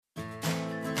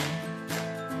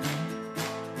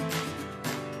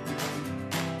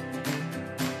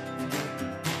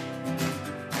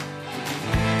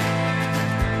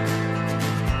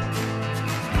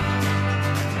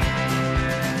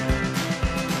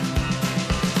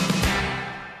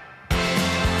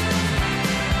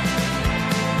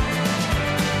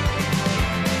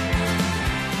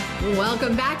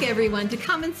Welcome back, everyone, to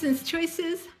Common Sense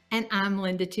Choices, and I'm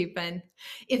Linda Tupin.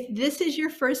 If this is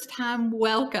your first time,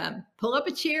 welcome. Pull up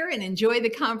a chair and enjoy the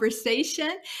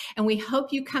conversation, and we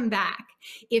hope you come back.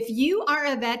 If you are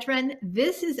a veteran,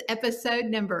 this is episode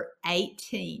number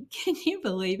 18. Can you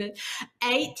believe it?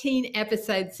 18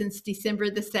 episodes since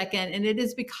December the 2nd, and it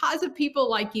is because of people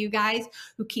like you guys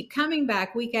who keep coming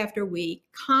back week after week,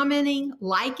 commenting,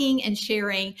 liking, and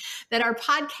sharing that our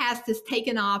podcast has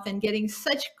taken off and getting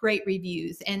such great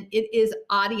reviews, and it is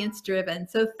audience driven.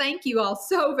 So thank you all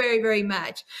so very, very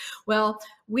much. Well,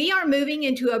 we are moving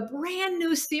into a brand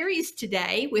new series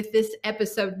today with this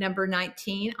episode number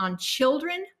 19 on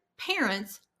children,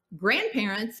 parents,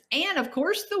 grandparents, and of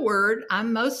course the word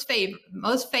I'm most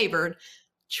favored,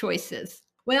 choices.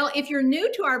 Well, if you're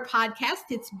new to our podcast,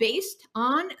 it's based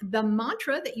on the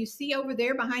mantra that you see over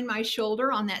there behind my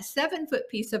shoulder on that 7-foot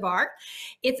piece of art.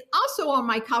 It's also on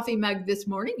my coffee mug this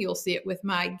morning. You'll see it with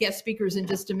my guest speakers in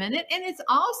just a minute. And it's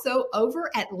also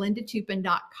over at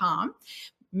lindatupin.com.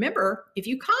 Remember, if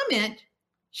you comment,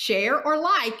 share, or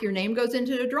like, your name goes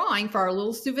into the drawing for our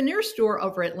little souvenir store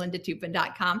over at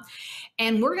lindatupin.com.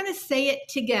 And we're going to say it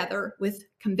together with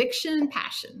conviction and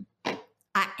passion.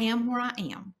 I am where I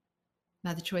am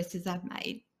by the choices I've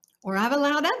made, or I've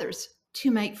allowed others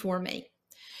to make for me.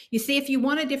 You see, if you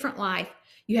want a different life,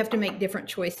 you have to make different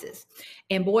choices.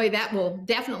 And boy, that will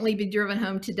definitely be driven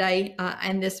home today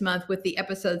and this month with the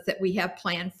episodes that we have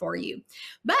planned for you.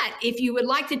 But if you would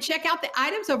like to check out the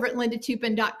items over at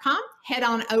lindatupin.com, head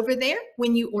on over there.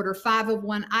 When you order 5 of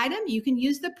one item, you can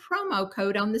use the promo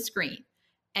code on the screen,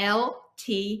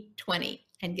 LT20.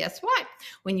 And guess what?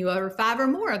 When you order 5 or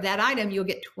more of that item, you'll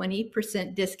get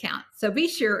 20% discount. So be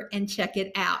sure and check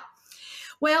it out.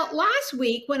 Well, last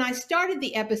week when I started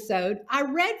the episode, I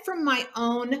read from my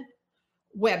own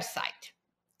website,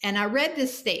 and I read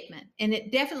this statement, and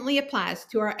it definitely applies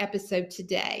to our episode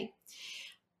today.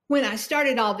 When I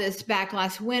started all this back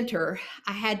last winter,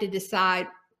 I had to decide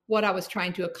what I was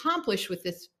trying to accomplish with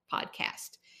this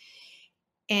podcast.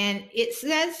 And it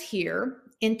says here,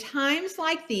 in times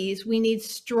like these, we need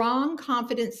strong,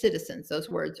 confident citizens. Those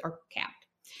words are capped.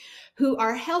 Who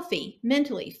are healthy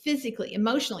mentally, physically,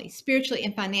 emotionally, spiritually,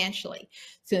 and financially.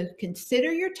 So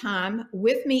consider your time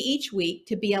with me each week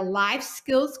to be a life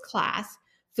skills class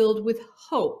filled with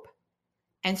hope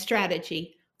and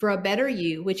strategy for a better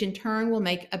you, which in turn will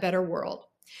make a better world.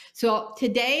 So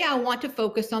today I want to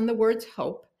focus on the words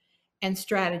hope and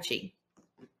strategy.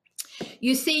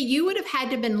 You see, you would have had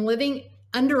to have been living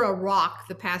under a rock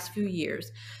the past few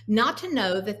years not to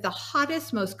know that the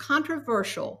hottest, most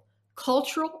controversial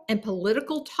cultural and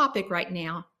political topic right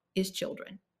now is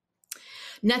children.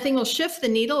 Nothing will shift the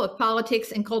needle of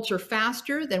politics and culture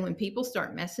faster than when people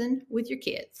start messing with your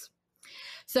kids.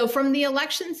 So from the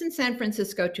elections in San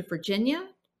Francisco to Virginia,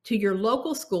 to your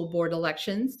local school board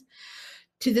elections,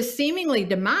 to the seemingly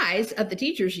demise of the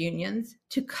teachers' unions,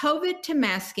 to COVID, to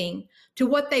masking, to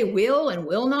what they will and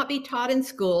will not be taught in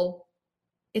school,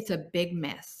 it's a big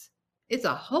mess. It's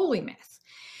a holy mess.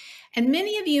 And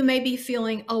many of you may be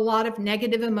feeling a lot of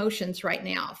negative emotions right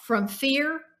now, from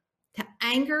fear to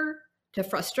anger to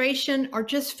frustration, or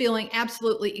just feeling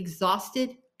absolutely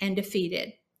exhausted and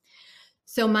defeated.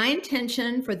 So my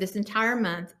intention for this entire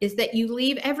month is that you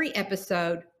leave every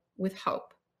episode with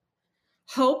hope.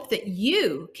 Hope that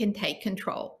you can take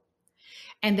control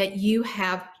and that you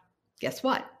have, guess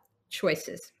what?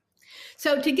 Choices.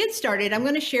 So to get started, I'm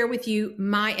going to share with you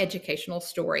my educational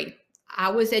story. I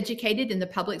was educated in the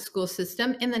public school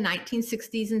system in the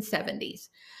 1960s and 70s.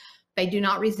 They do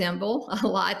not resemble a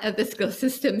lot of the school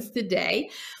systems today,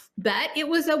 but it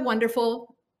was a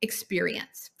wonderful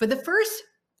experience. For the first,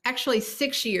 actually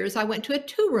 6 years, I went to a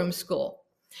 2-room school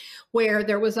where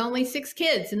there was only 6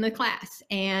 kids in the class.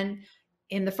 And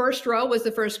in the first row was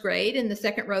the first grade, in the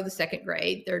second row, the second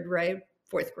grade, third grade,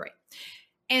 fourth grade.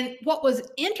 And what was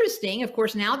interesting, of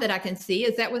course, now that I can see,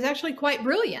 is that was actually quite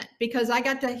brilliant because I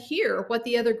got to hear what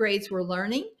the other grades were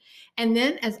learning. And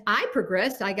then as I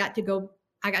progressed, I got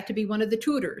to be one of the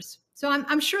tutors. So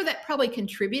I'm sure that probably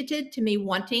contributed to me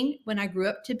wanting, when I grew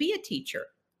up, to be a teacher.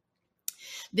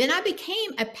 Then I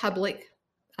became a public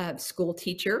school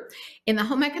teacher in the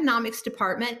home economics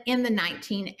department in the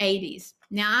 1980s.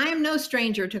 Now, I am no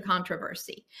stranger to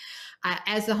controversy.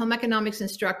 As a home economics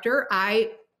instructor,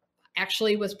 I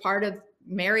actually was part of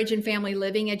marriage and family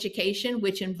living education,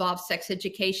 which involves sex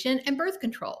education and birth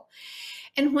control.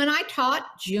 And when I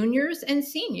taught juniors and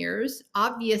seniors,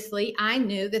 obviously I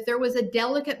knew that there was a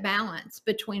delicate balance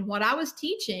between what I was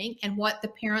teaching and what the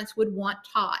parents would want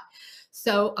taught.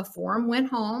 So a form went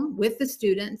home with the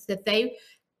students that they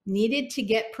needed to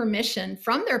get permission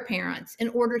from their parents in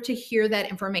order to hear that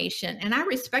information. And I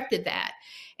respected that.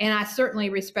 And I certainly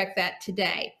respect that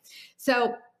today.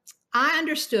 So I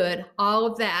understood all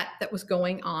of that was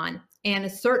going on, and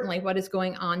is certainly what is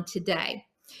going on today.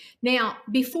 Now,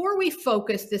 before we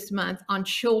focus this month on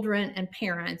children and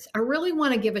parents, I really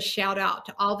want to give a shout out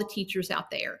to all the teachers out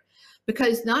there,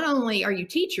 because not only are you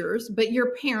teachers, but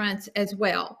you're parents as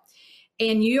well.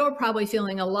 And you're probably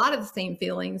feeling a lot of the same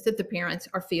feelings that the parents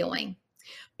are feeling.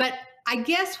 But I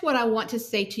guess what I want to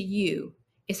say to you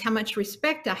is how much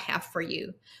respect I have for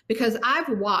you, because I've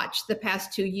watched the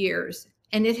past 2 years,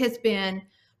 and it has been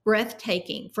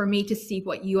breathtaking for me to see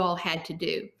what you all had to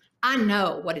do. I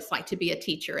know what it's like to be a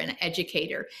teacher and an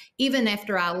educator. Even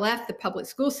after I left the public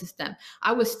school system,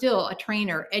 I was still a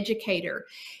trainer, educator.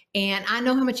 And I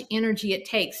know how much energy it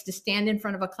takes to stand in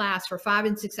front of a class for 5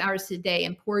 and 6 hours a day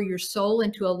and pour your soul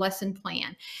into a lesson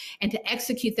plan, and to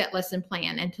execute that lesson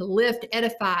plan, and to lift,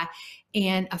 edify,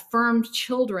 and affirm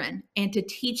children, and to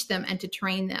teach them and to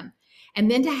train them. And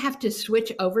then to have to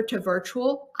switch over to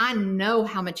virtual, I know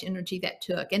how much energy that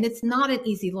took. And it's not an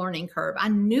easy learning curve. I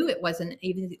knew it wasn't an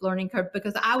easy learning curve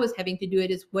because I was having to do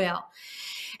it as well.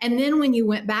 And then when you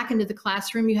went back into the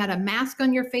classroom, you had a mask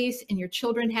on your face and your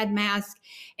children had masks.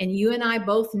 And you and I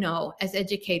both know as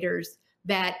educators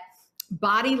that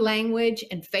body language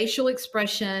and facial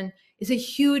expression is a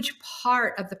huge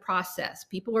part of the process.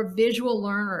 People are visual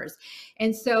learners.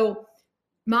 And so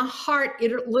my heart,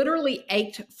 it literally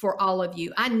ached for all of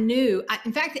you. I knew,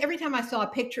 in fact, every time I saw a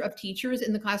picture of teachers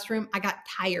in the classroom, I got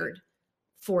tired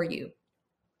for you.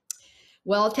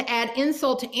 Well, to add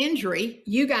insult to injury,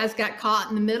 you guys got caught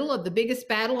in the middle of the biggest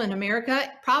battle in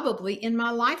America, probably in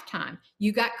my lifetime.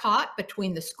 You got caught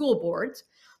between the school boards,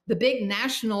 the big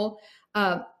national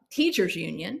teachers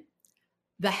union,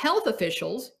 the health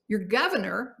officials, your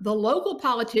governor, the local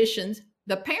politicians,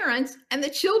 the parents, and the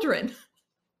children.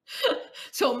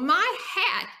 So my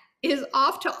hat is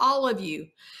off to all of you,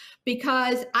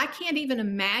 because I can't even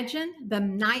imagine the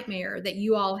nightmare that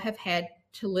you all have had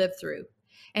to live through.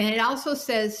 And it also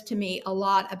says to me a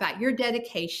lot about your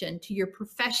dedication to your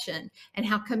profession and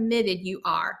how committed you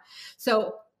are.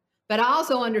 So, but I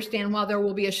also understand why there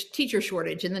will be a teacher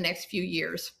shortage in the next few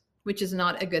years, which is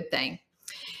not a good thing.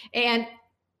 And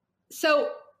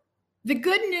so the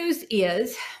good news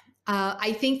is,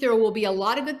 I think there will be a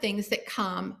lot of good things that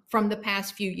come from the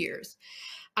past few years.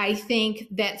 I think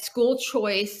that school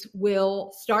choice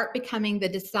will start becoming the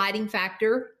deciding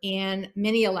factor in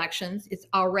many elections. It's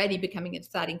already becoming a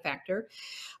deciding factor.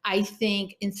 I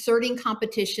think inserting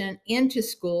competition into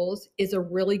schools is a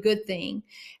really good thing,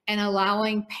 and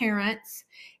allowing parents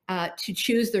to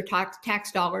choose their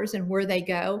tax dollars and where they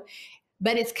go.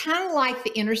 But it's kind of like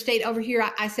the interstate over here,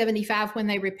 I-75, when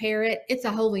they repair it, it's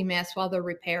a holy mess while they're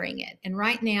repairing it. And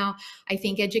right now, I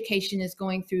think education is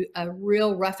going through a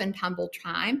real rough and tumble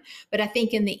time. But I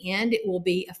think in the end, it will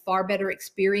be a far better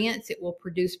experience. It will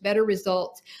produce better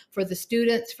results for the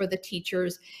students, for the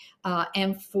teachers,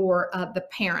 and for the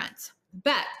parents.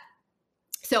 But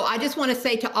so I just want to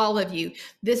say to all of you,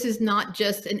 this is not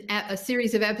just a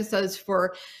series of episodes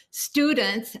for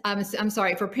students, I'm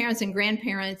sorry, for parents and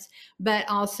grandparents, but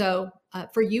also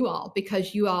for you all,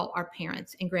 because you all are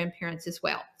parents and grandparents as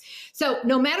well. So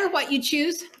no matter what you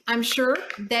choose, I'm sure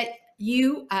that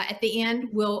you at the end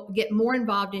will get more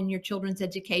involved in your children's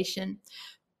education,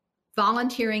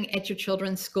 volunteering at your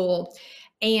children's school,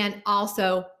 and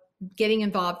also getting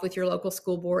involved with your local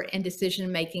school board and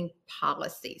decision-making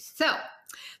policies. So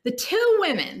the 2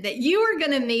 women that you are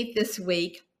going to meet this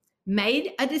week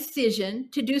made a decision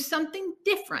to do something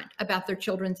different about their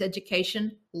children's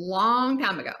education long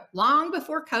time ago, long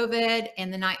before COVID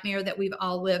and the nightmare that we've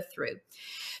all lived through.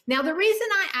 Now, the reason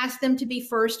I asked them to be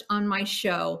first on my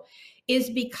show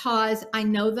is because I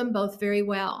know them both very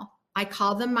well. I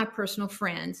call them my personal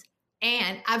friends,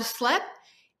 and I've slept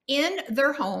in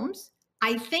their homes.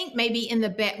 I think maybe in the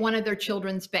bed, one of their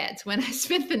children's beds when I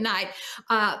spent the night.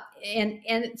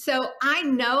 And so I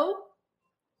know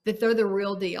that they're the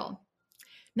real deal.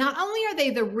 Not only are they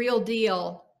the real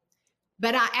deal,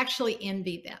 but I actually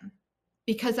envy them,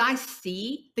 because I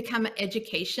see the kind of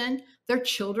education their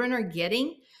children are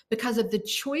getting because of the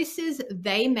choices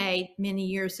they made many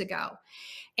years ago.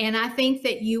 And I think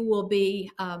that you will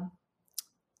be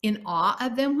in awe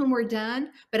of them when we're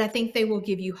done, but I think they will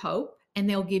give you hope, and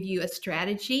they'll give you a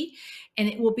strategy, and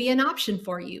it will be an option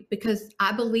for you, because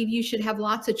I believe you should have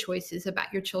lots of choices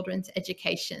about your children's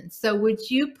education. So would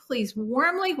you please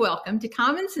warmly welcome to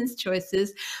Common Sense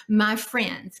Choices my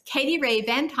friends, Cadie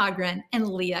VanTongeren and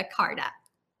Leah Carta.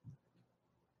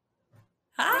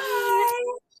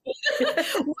 Hi.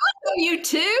 Welcome you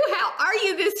too. How are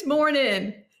you this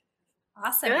morning?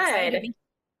 Awesome. Excited to Good. be.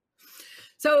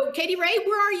 So, Katie Ray,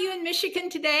 where are you in Michigan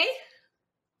today?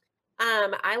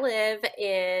 I live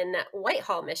in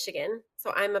Whitehall, Michigan.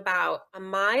 So I'm about a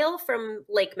mile from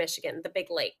Lake Michigan, the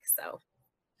big lake. So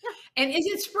And is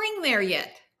it spring there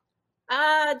yet?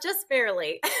 just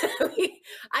barely.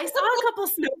 I saw a couple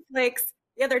snowflakes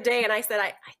the other day and I said,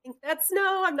 I think that's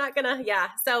snow. I'm not gonna, yeah.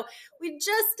 So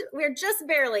we're just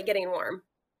barely getting warm.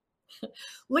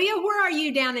 Leah, where are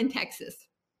you down in Texas?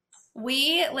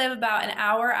 We live about an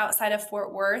hour outside of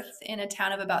Fort Worth in a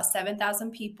town of about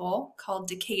 7,000 people called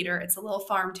Decatur. It's a little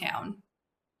farm town.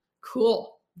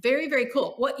 Cool. Very, very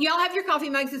cool. What, y'all have your coffee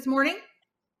mugs this morning?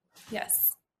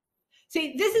 Yes.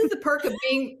 See, this is the perk of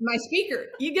being my speaker.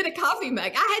 You get a coffee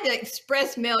mug. I had to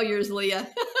express mail yours, Leah.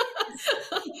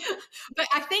 But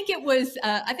I think it was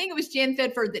Jan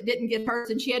Thedford that didn't get hers,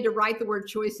 and she had to write the word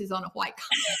choices on a white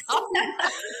coffee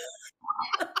mug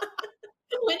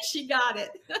when she got it.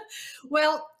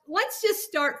 Well, let's just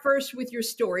start first with your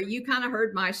story. You kind of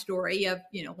heard my story of,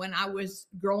 when I was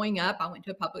growing up, I went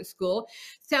to a public school.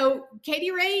 So,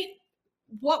 Katie Ray,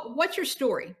 what's your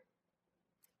story?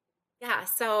 Yeah,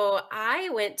 so I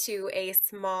went to a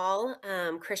small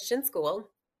Christian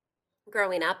school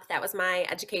growing up. That was my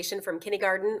education from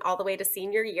kindergarten all the way to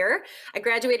senior year. I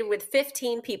graduated with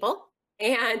 15 people,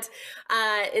 and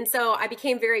so I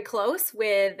became very close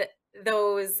with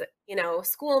those,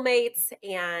 schoolmates,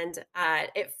 and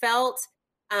it felt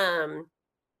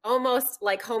almost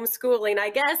like homeschooling,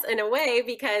 I guess, in a way,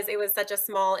 because it was such a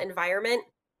small environment.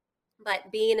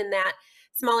 But being in that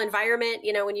small environment,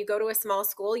 when you go to a small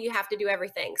school, you have to do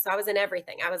everything. So I was in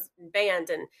everything. I was in band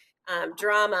and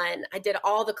drama, and I did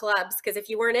all the clubs, because if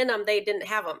you weren't in them, they didn't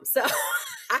have them. So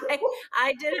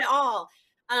I did it all.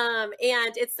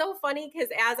 And it's so funny because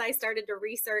as I started to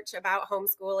research about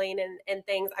homeschooling and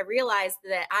things, I realized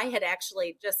that I had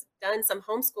actually just done some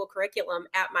homeschool curriculum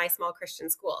at my small Christian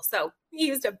school. So we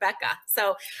used a Becca.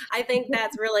 So I think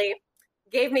that's really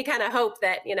gave me kind of hope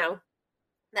that,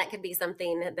 that could be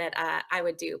something that I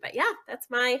would do. But yeah, that's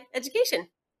my education.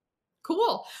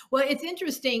 Cool. Well, it's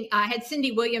interesting. I had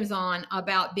Cindy Williams on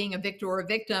about being a victor or a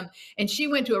victim, and she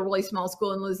went to a really small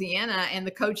school in Louisiana, and the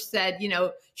coach said,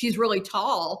 she's really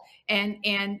tall, and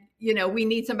we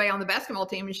need somebody on the basketball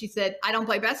team. And she said, I don't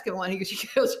play basketball. And she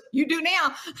goes, you do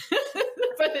now,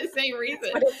 for the same reason.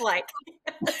 That's what it's like.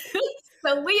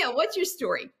 So Leah, what's your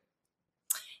story?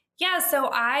 Yeah, so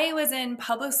I was in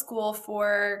public school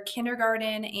for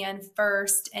kindergarten and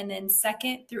first, and then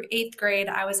 2nd through 8th grade,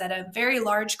 I was at a very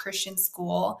large Christian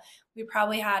school. We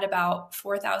probably had about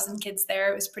 4,000 kids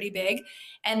there. It was pretty big.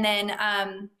 And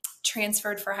then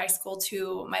transferred for high school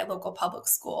to my local public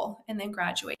school, and then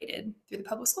graduated through the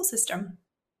public school system.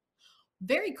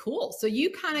 Very cool. So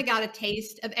you kind of got a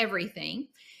taste of everything.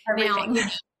 Everything. Now,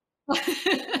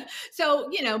 so,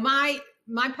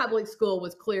 my public school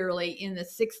was clearly in the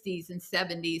 60s and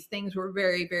 70s. Things were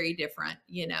very, very different.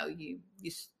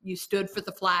 You stood for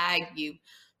the flag, you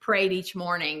prayed each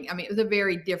morning. I mean, it was a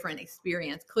very different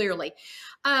experience, clearly.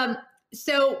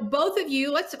 So both of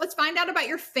you, let's find out about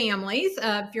your families.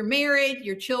 If you're married,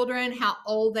 your children, how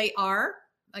old they are.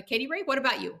 Katie Ray, what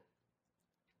about you?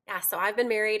 Yeah, so I've been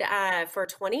married for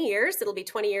 20 years. It'll be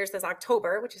 20 years this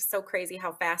October, which is so crazy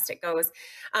how fast it goes,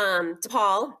 to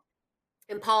Paul.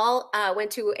 And Paul went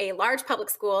to a large public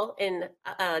school in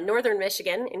northern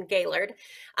Michigan in Gaylord.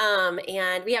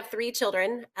 And we have 3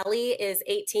 children. Ellie is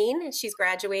 18. She's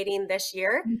graduating this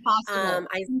year. Impossible.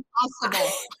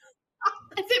 Impossible.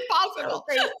 It's impossible.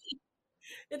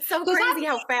 It's so crazy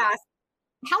how fast.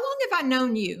 How long have I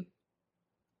known you?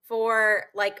 For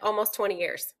like almost 20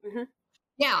 years. Mm-hmm.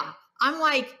 Yeah. I'm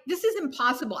like, this is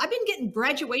impossible. I've been getting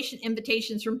graduation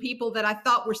invitations from people that I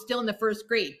thought were still in the 1st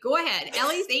grade. Go ahead.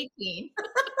 Ellie's 18.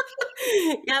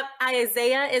 Yep.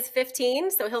 Isaiah is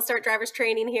 15. So he'll start driver's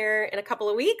training here in a couple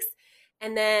of weeks.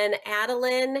 And then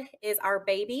Adeline is our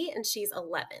baby, and she's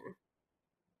 11.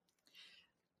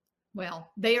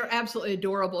 Well, they are absolutely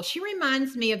adorable. She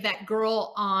reminds me of that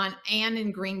girl on Anne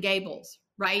and Green Gables,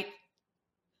 right?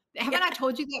 Haven't I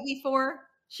told you that before?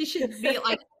 She should be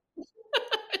like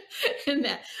in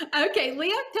that. Okay,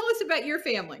 Leah, tell us about your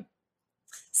family.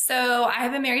 So I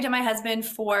have been married to my husband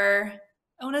for,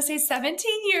 I want to say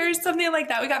 17 years, something like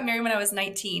that. We got married when I was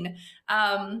 19.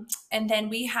 And then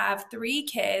we have 3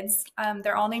 kids.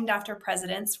 They're all named after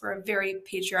presidents. We're a very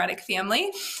patriotic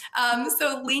family.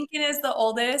 So Lincoln is the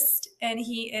oldest, and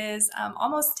he is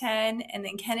almost 10. And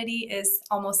then Kennedy is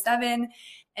almost 7.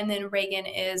 And then Reagan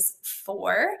is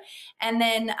 4. And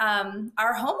then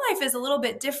our home life is a little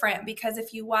bit different, because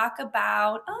if you walk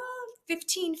about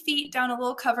 15 feet down a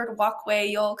little covered walkway,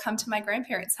 you'll come to my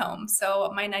grandparents' home. So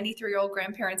my 93-year-old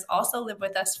grandparents also live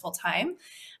with us full time.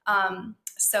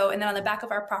 And then on the back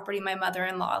of our property, my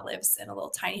mother-in-law lives in a little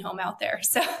tiny home out there.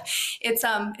 So it's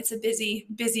a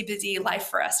busy life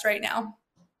for us right now.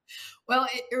 Well,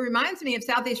 it reminds me of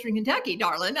southeastern Kentucky,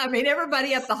 darling. I mean,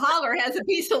 everybody up the holler has a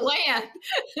piece of land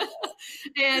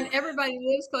and everybody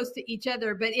lives close to each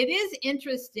other. But it is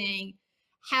interesting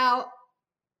how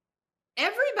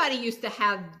everybody used to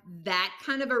have that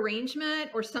kind of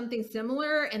arrangement or something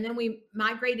similar, and then we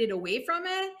migrated away from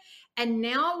it, and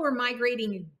now we're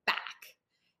migrating back.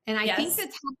 And I think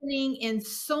that's happening in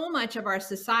so much of our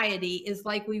society is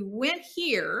like we went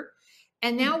here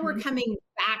and now we're coming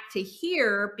back to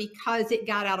here because it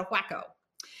got out of wacko.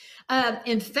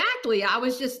 In fact, Leah, I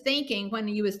was just thinking when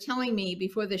you was telling me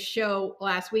before the show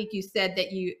last week, you said that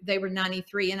they were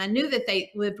 93, and I knew that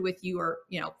they lived with you or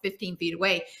 15 feet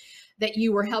away, that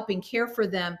you were helping care for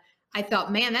them. I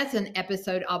thought, man, that's an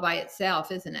episode all by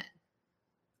itself, isn't it?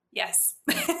 Yes.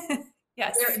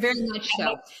 Yes. Very, very much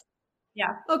so.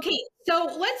 Yeah. Okay,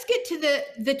 so let's get to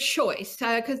the choice,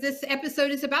 because this episode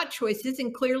is about choices,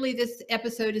 and clearly this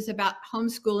episode is about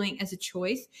homeschooling as a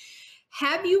choice.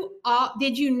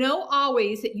 Did you know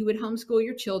always that you would homeschool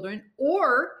your children,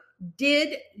 or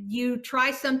did you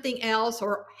try something else,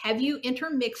 or have you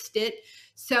intermixed it?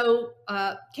 So,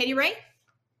 Cadie Ray,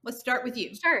 let's start with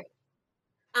you. Sure.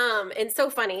 And so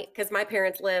funny because my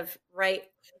parents live right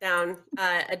down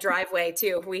a driveway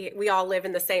too. We all live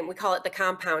in the same, we call it the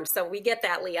compound. So we get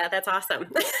that, Leah. That's awesome.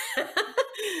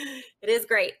 It is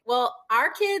great. Well,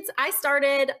 our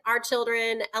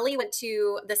children, Ellie went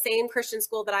to the same Christian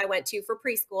school that I went to for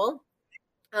preschool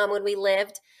when we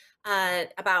lived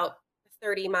about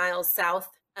 30 miles south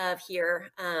of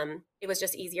here. It was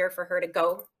just easier for her to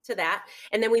go to that.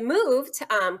 And then we moved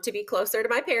to be closer to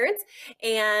my parents,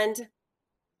 and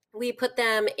we put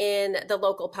them in the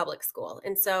local public school.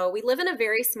 And so we live in a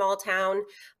very small town.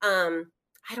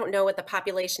 I don't know what the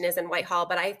population is in Whitehall,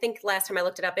 but I think last time I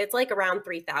looked it up, it's like around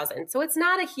 3,000. So it's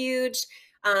not a huge,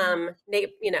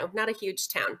 not a huge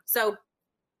town. So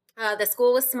the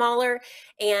school was smaller,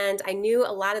 and I knew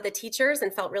a lot of the teachers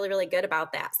and felt really, really good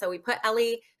about that. So we put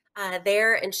Ellie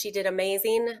there, and she did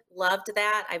amazing. Loved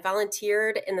that. I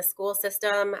volunteered in the school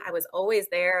system. I was always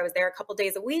there. I was there a couple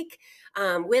days a week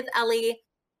with Ellie.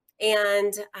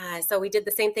 And so we did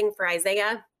the same thing for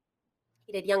Isaiah.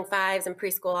 He did young fives and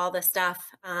preschool, all this stuff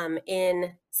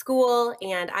in school.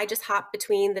 And I just hopped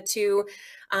between the two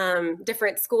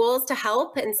different schools to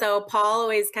help. And so Paul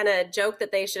always kind of joked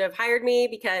that they should have hired me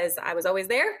because I was always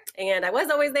there, and I was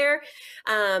always there.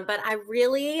 But I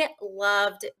really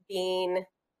loved being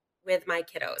with my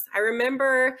kiddos. I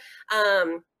remember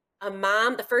a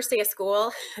mom, the first day of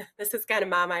school, this is kind of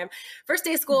mom I am. First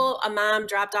day of school, a mom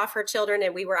dropped off her children,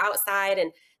 and we were outside,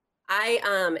 and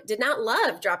I did not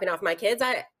love dropping off my kids.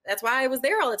 That's why I was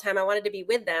there all the time. I wanted to be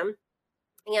with them.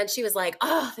 And she was like,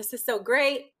 "Oh, this is so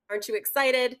great. Aren't you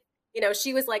excited?"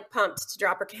 She was like pumped to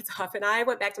drop her kids off. And I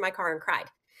went back to my car and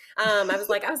cried. I was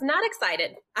like, I was not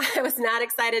excited. I was not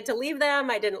excited to leave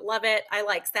them. I didn't love it. I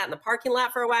sat in the parking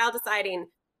lot for a while deciding,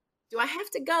 do I have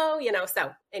to go?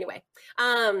 So anyway,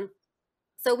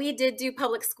 so we did do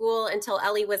public school until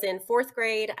Ellie was in 4th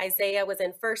grade. Isaiah was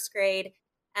in 1st grade.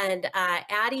 And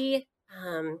Addie,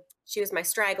 she was my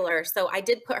straggler. So I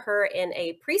did put her in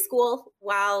a preschool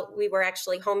while we were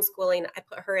actually homeschooling. I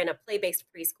put her in a play-based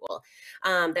preschool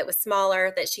that was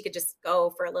smaller, that she could just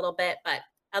go for a little bit. But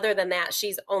other than that,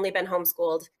 she's only been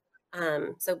homeschooled.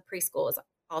 So preschool is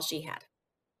all she had.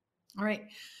 All right.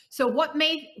 So what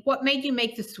made you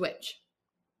make the switch?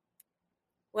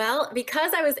 Well,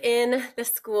 because I was in the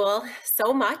school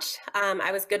so much,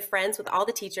 I was good friends with all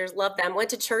the teachers, loved them, went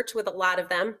to church with a lot of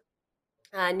them,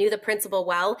 knew the principal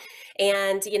well.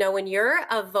 And, when you're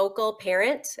a vocal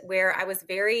parent, where I was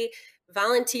very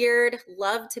volunteered,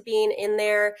 loved to being in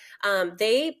there,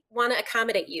 they want to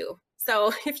accommodate you.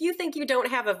 So if you think you don't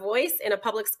have a voice in a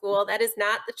public school, that is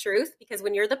not the truth, because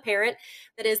when you're the parent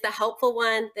that is the helpful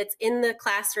one that's in the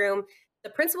classroom, the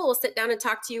principal will sit down and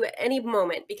talk to you at any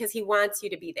moment because he wants you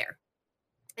to be there.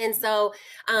 And so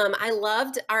I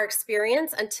loved our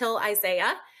experience until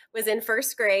Isaiah was in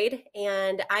 1st grade,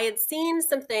 and I had seen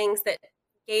some things that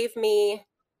gave me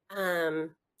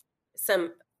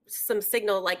some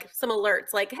signal, like some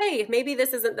alerts, like, hey, maybe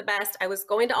this isn't the best. I was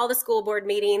going to all the school board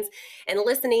meetings and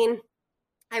listening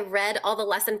I read all the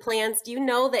lesson plans. Do you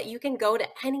know that you can go to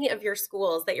any of your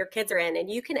schools that your kids are in and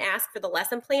you can ask for the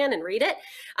lesson plan and read it?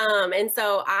 And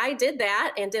so I did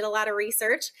that and did a lot of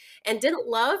research and didn't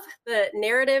love the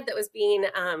narrative that was being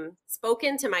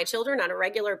spoken to my children on a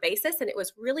regular basis. And it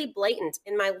was really blatant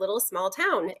in my little small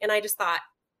town. And I just thought,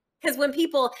 because when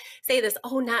people say this,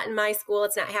 oh, not in my school,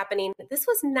 it's not happening. This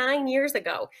was 9 years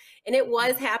ago, and it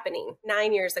was happening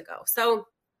 9 years ago. So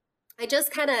I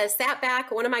just kind of sat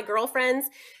back. One of my girlfriends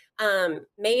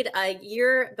made a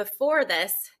year before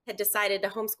this, had decided to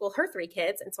homeschool her 3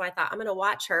 kids. And so I thought, I'm going to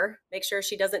watch her, make sure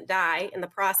she doesn't die in the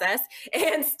process,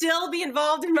 and still be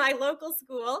involved in my local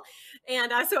school.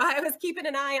 And so I was keeping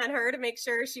an eye on her to make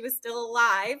sure she was still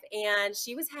alive. And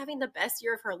she was having the best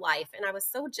year of her life. And I was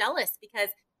so jealous because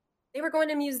they were going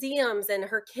to museums and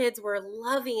her kids were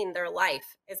loving their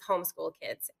life as homeschool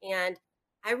kids. And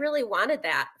I really wanted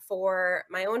that for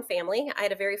my own family. I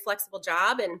had a very flexible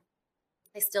job, and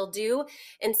I still do.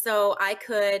 And so I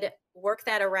could work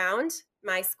that around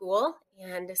my school.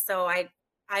 And so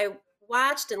I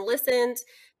watched and listened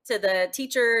to the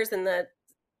teachers,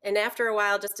 and after a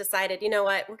while just decided, you know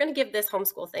what, we're going to give this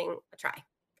homeschool thing a try.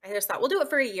 I just thought we'll do it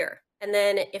for a year. And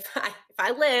then if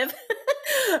I live,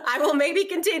 I will maybe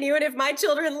continue, and if my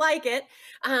children like it.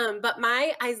 But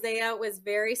my Isaiah was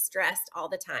very stressed all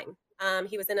the time.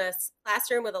 He was in a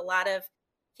classroom with a lot of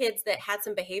kids that had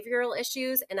some behavioral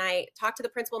issues. And I talked to the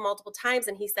principal multiple times,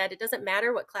 and he said, it doesn't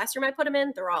matter what classroom I put him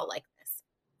in, they're all like this.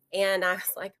 And I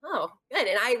was like, oh, good.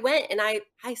 And I went and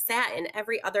I sat in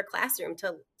every other classroom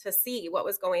to see what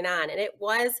was going on. And it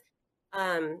was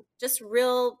just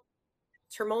real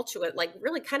tumultuous, like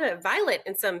really kind of violent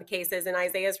in some cases in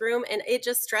Isaiah's room. And it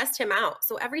just stressed him out.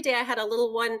 So every day I had a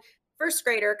little first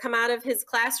grader come out of his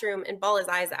classroom and bawl his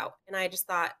eyes out. And I just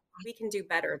thought, we can do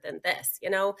better than this.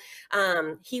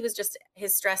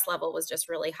 His stress level was just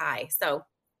really high. So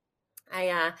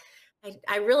I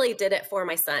really did it for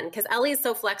my son, because Ellie is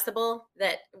so flexible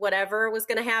that whatever was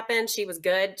going to happen, she was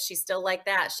good. She's still like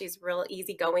that. She's real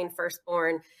easygoing,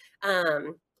 firstborn,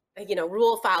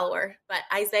 rule follower. But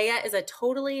Isaiah is a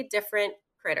totally different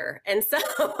critter. And so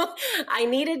I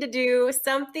needed to do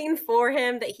something for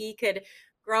him that he could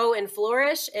grow and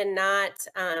flourish and not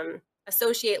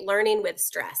associate learning with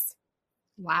stress.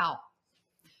 Wow.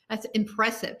 That's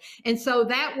impressive. And so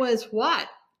that was what?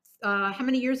 How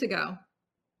many years ago?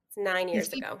 It's 9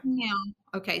 years ago. Now.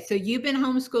 Okay. So you've been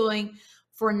homeschooling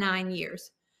for 9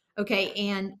 years. Okay.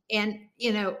 And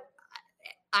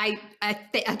I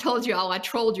told you all, I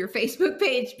trolled your Facebook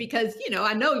page because,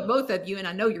 I know both of you and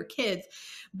I know your kids,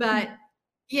 but,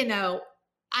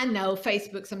 I know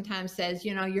Facebook sometimes says,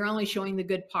 you're only showing the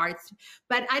good parts,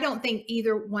 but I don't think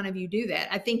either one of you do that.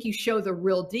 I think you show the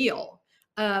real deal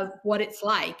of what it's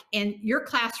like. And your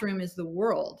classroom is the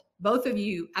world. Both of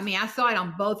you, I saw it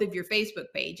on both of your Facebook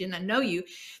page, and I know you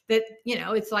that,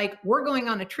 it's like, we're going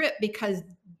on a trip because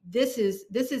this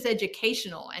is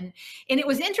educational. And it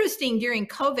was interesting during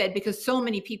COVID because so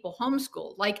many people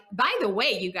homeschool. Like, by the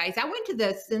way, you guys, I went to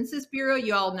the Census Bureau.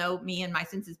 You all know me and my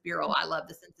Census Bureau. I love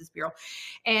the Census Bureau.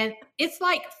 And it's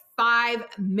like 5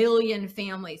 million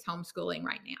families homeschooling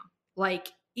right now. Like,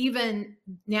 even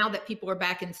now that people are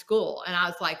back in school. And I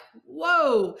was like,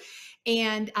 whoa.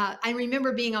 And I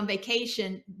remember being on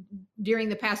vacation during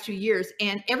the past 2 years,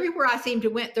 and everywhere I seemed to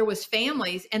went, there was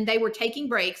families, and they were taking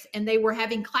breaks and they were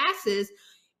having classes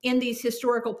in these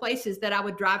historical places that I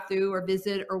would drive through or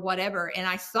visit or whatever. And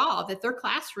I saw that their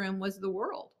classroom was the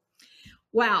world.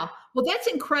 Wow. Well, that's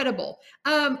incredible.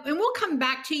 And we'll come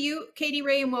back to you, Cadie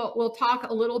Ray, and we'll talk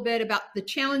a little bit about the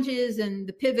challenges and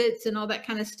the pivots and all that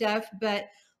kind of stuff. But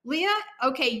Leah,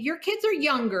 okay, your kids are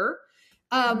younger.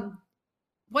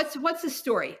 What's the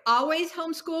story? Always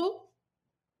homeschool?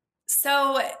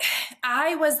 So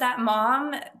I was that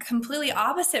mom completely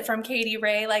opposite from Cadie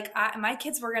Ray. Like my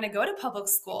kids were going to go to public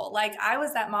school. Like I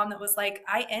was that mom that was like,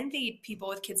 I envied people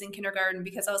with kids in kindergarten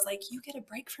because I was like, you get a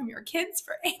break from your kids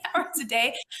for 8 hours a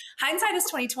day. Hindsight is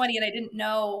 2020, and I didn't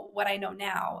know what I know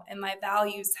now. And my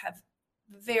values have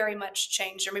very much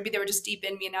changed, or maybe they were just deep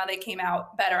in me and now they came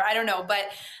out better. I don't know. But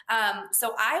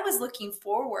so I was looking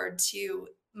forward to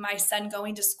my son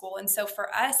going to school. And so for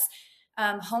us,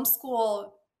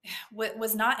 homeschool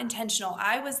was not intentional.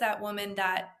 I was that woman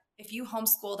that if you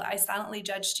homeschooled, I silently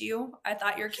judged you. I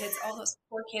thought your kids, all those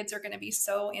poor kids are going to be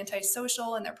so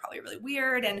antisocial, and they're probably really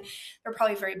weird, and they're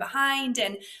probably very behind.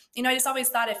 And, I just always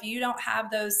thought if you don't have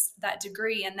that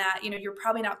degree and that, you're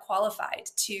probably not qualified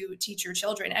to teach your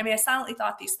children. I mean, I silently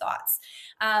thought these thoughts.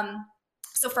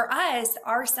 So for us,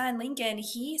 our son Lincoln,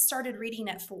 he started reading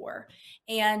at 4.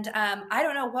 And I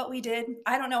don't know what we did.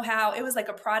 I don't know how. It was like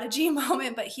a prodigy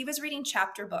moment, but he was reading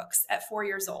chapter books at 4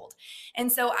 years old.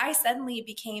 And so I suddenly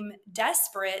became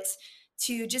desperate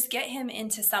to just get him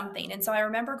into something. And so I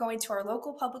remember going to our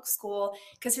local public school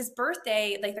because his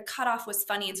birthday, like the cutoff was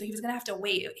funny. And so he was going to have to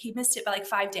wait. He missed it by like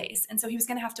 5 days. And so he was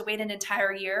going to have to wait an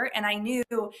entire year. And I knew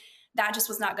that just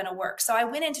was not going to work. So I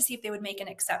went in to see if they would make an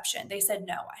exception. They said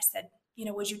no. I said,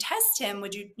 would you test him?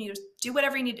 Would you, do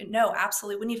whatever you need to? No,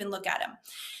 absolutely. Wouldn't even look at him.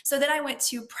 So then I went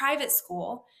to private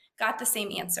school, got the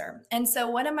same answer. And so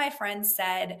one of my friends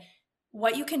said,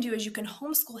 what you can do is you can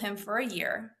homeschool him for a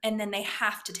year, and then they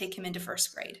have to take him into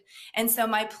first grade. And so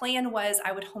my plan was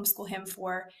I would homeschool him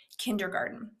for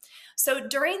kindergarten. So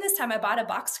during this time, I bought a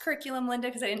box curriculum, Linda,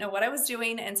 because I didn't know what I was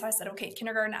doing. And so I said, okay,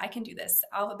 kindergarten, I can do this.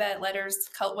 Alphabet, letters,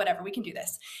 color, whatever, we can do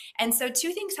this. And so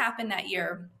 2 things happened that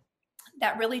year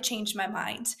that really changed my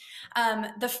mind.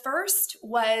 The first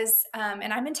was,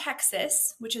 and I'm in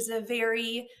Texas, which is a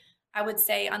very, I would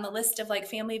say, on the list of like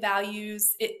family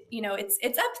values,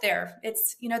 it's up there.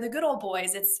 It's, the good old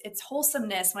boys, it's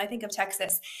wholesomeness when I think of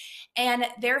Texas. And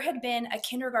there had been a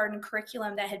kindergarten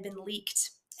curriculum that had been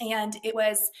leaked. And it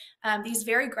was these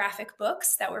very graphic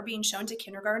books that were being shown to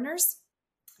kindergartners.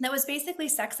 That was basically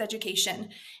sex education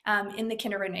in the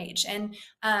kindergarten age. And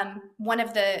one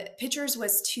of the pictures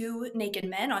was 2 naked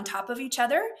men on top of each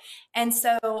other. And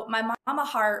so my mama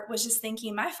heart was just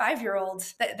thinking, my 5-year-old,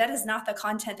 that is not the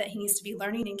content that he needs to be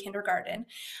learning in kindergarten.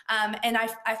 And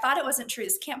I thought it wasn't true.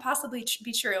 This can't possibly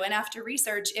be true. And after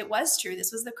research, it was true.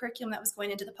 This was the curriculum that was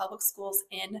going into the public schools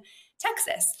in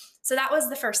Texas. So that was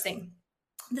the first thing.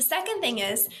 The second thing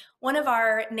is one of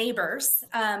our neighbors,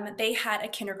 they had a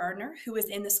kindergartner who was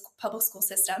in this public school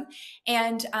system,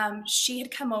 and she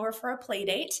had come over for a play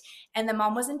date, and the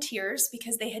mom was in tears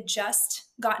because they had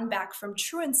just gotten back from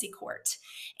truancy court,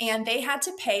 and they had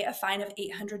to pay a fine of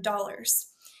 $800.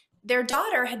 Their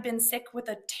daughter had been sick with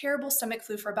a terrible stomach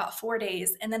flu for about 4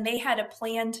 days, and then they had a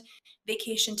planned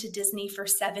vacation to Disney for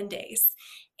 7 days.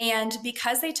 And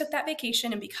because they took that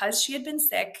vacation and because she had been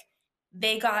sick,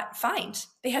 they got fined.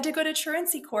 They had to go to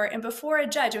truancy court, and before a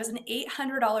judge, it was an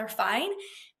 $800 fine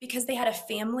because they had a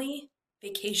family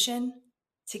vacation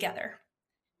together.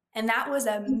 And that was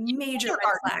a major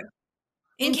red flag.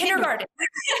 In kindergarten.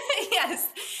 Yes.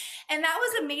 And that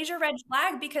was a major red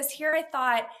flag because here I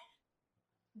thought,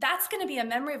 that's going to be a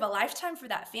memory of a lifetime for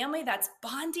that family. That's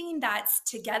bonding, that's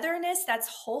togetherness, that's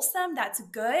wholesome, that's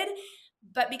good.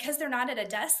 But because they're not at a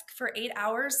desk for 8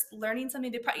 hours learning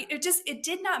something, it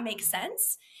did not make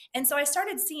sense. And so I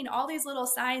started seeing all these little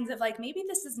signs of like, maybe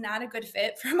this is not a good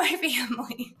fit for my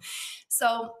family.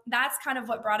 So that's kind of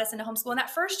what brought us into homeschool. And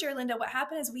that first year, Linda, what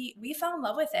happened is we fell in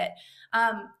love with it.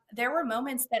 There were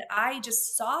moments that I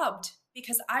just sobbed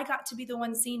because I got to be the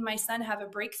one seeing my son have a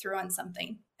breakthrough on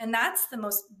something. And that's the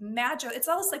most magical. It's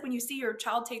almost like when you see your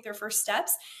child take their first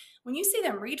steps. When you see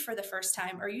them read for the first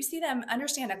time, or you see them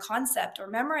understand a concept or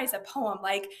memorize a poem,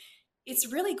 like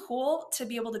it's really cool to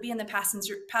be able to be in the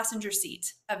passenger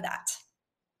seat of that.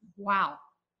 Wow.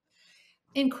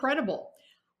 Incredible.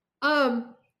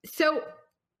 So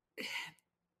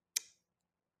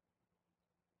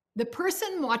the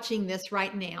person watching this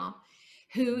right now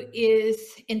who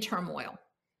is in turmoil,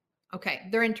 okay,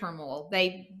 they're in turmoil.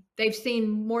 They've seen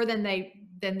more than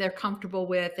they're comfortable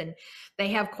with, and they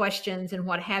have questions and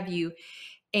what have you.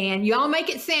 And y'all make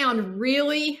it sound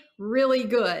really, really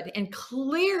good. And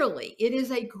clearly it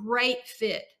is a great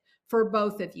fit for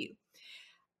both of you.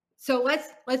 So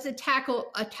let's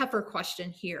tackle a tougher question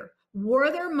here.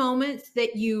 Were there moments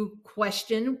that you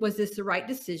questioned, was this the right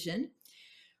decision?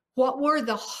 What were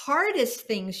the hardest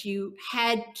things you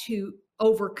had to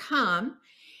overcome?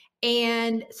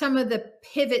 And some of the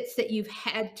pivots that you've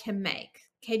had to make?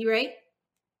 Cadie Ray?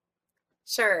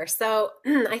 Sure. So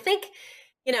I think,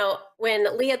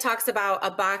 when Leah talks about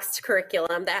a boxed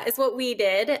curriculum, that is what we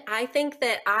did. I think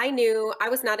that I knew I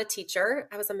was not a teacher.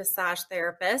 I was a massage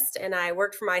therapist and I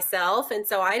worked for myself. And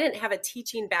so I didn't have a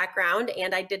teaching background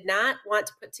and I did not want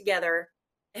to put together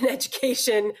an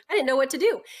education. I didn't know what to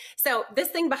do. So this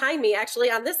thing behind me,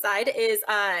 actually on this side, is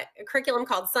a curriculum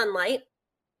called Sunlight.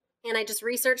 And I just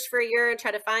researched for a year and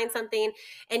tried to find something.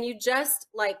 And you just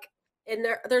and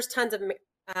there's tons of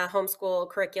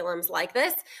homeschool curriculums like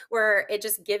this, where it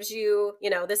just gives you,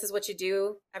 this is what you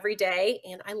do every day.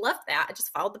 And I loved that. I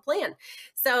just followed the plan.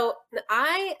 So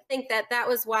I think that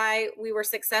was why we were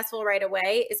successful right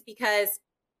away, is because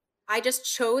I just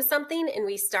chose something and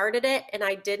we started it and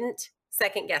I didn't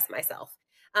second guess myself.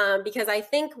 Because I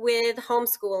think with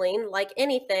homeschooling, like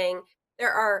anything,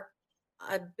 there are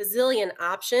a bazillion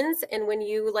options. And when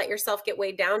you let yourself get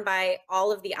weighed down by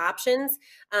all of the options,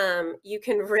 you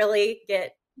can really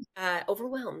get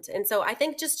overwhelmed. And so I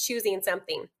think just choosing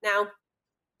something. Now,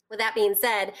 with that being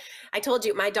said, I told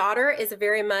you my daughter is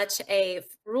very much a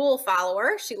rule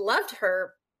follower. She loved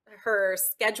her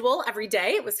schedule every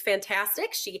day. It was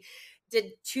fantastic. She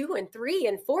did 2 and 3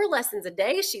 and 4 lessons a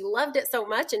day. She loved it so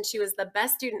much, and she was the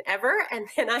best student ever. And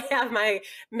then I have my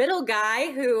middle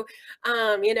guy who,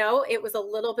 it was a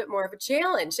little bit more of a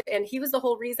challenge, and he was the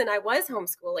whole reason I was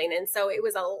homeschooling. And so it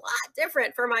was a lot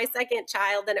different for my second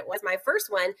child than it was my first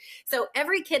one. So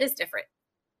every kid is different.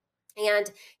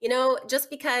 And, just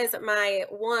because my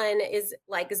one is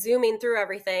like zooming through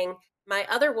everything, my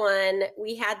other one,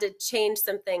 we had to change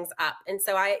some things up. And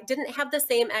so I didn't have the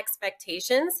same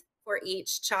expectations for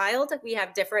each child. We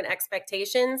have different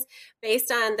expectations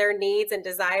based on their needs and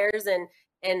desires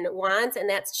and wants. And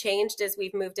that's changed as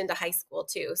we've moved into high school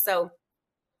too. So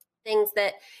things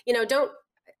that,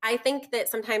 I think that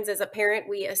sometimes as a parent,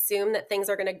 we assume that things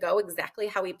are going to go exactly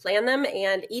how we plan them.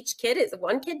 And each kid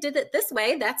one kid did it this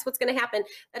way, that's what's going to happen.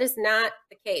 That is not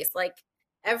the case. Like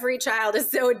every child is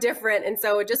so different. And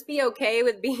so just be okay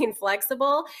with being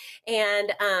flexible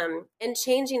and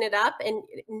changing it up. And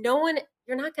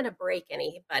you're not going to break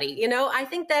anybody. I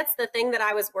think that's the thing that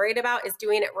I was worried about, is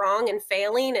doing it wrong and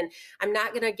failing. And I'm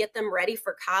not going to get them ready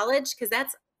for college, because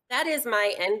that is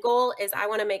my end goal. Is I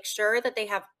want to make sure that they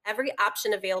have every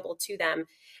option available to them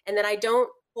and that I don't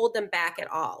hold them back at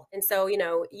all. And so,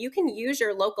 you can use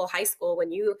your local high school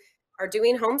when you are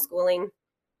doing homeschooling.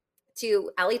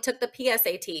 Ellie took the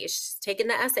PSAT, she's taken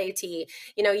the SAT,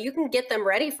 you can get them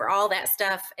ready for all that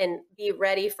stuff and be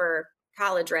ready for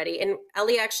college ready. And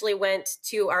Ellie actually went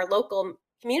to our local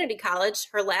community college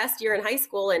her last year in high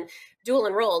school and dual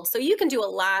enrolled. So you can do a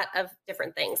lot of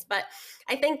different things. But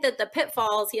I think that the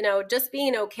pitfalls, just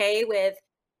being okay with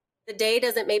the day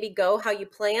doesn't maybe go how you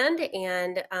planned,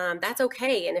 and that's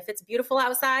okay. And if it's beautiful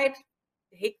outside,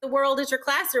 take the world as your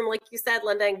classroom, like you said,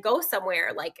 Linda, and go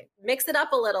somewhere, like mix it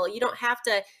up a little. You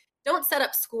don't set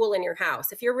up school in your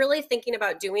house. If you're really thinking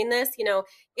about doing this,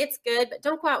 it's good, but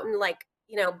don't go out and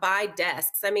buy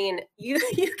desks. I mean, you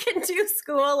can do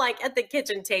school like at the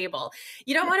kitchen table.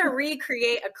 You don't want to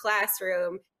recreate a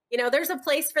classroom. There's a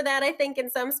place for that, I think,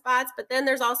 in some spots, but then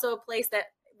there's also a place that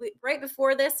right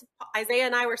before this, Isaiah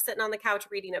and I were sitting on the couch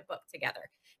reading a book together.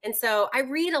 And so I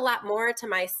read a lot more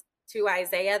to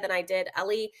Isaiah than I did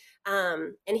Ellie.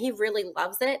 And he really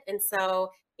loves it. And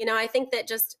so, I think that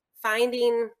just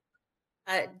finding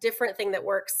a different thing that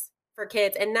works for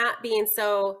kids and not being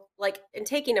so and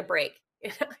taking a break.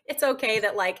 It's okay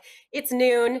that it's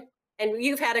noon and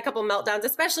you've had a couple meltdowns,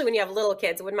 especially when you have little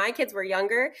kids. When my kids were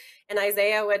younger and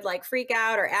Isaiah would freak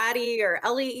out, or Addie or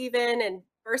Ellie even, and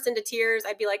burst into tears,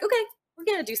 I'd be like, okay, we're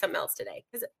going to do something else today.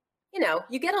 Because,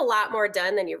 you get a lot more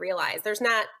done than you realize. There's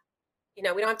not, we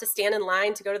don't have to stand in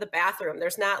line to go to the bathroom.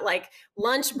 There's not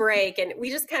lunch break, and we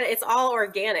just it's all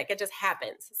organic. It just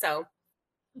happens. So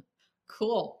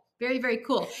cool. Very, very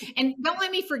cool. And don't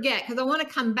let me forget, because I want to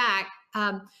come back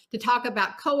to talk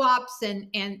about co-ops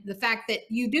and the fact that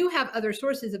you do have other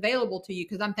sources available to you.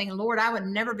 Because I'm thinking, Lord, I would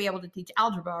never be able to teach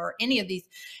algebra or any of these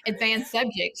advanced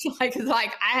subjects.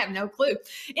 I have no clue.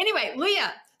 Anyway,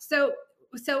 Leah, so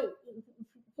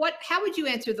how would you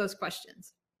answer those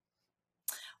questions?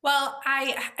 Well,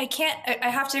 I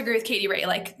have to agree with Cadie,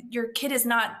 right? Your kid is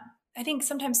not, I think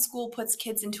sometimes school puts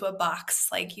kids into a box.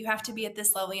 You have to be at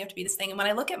this level, you have to be this thing. And when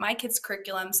I look at my kids'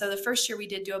 curriculum, so the first year we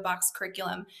did do a box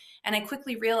curriculum, and I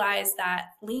quickly realized that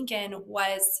Lincoln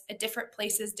was at different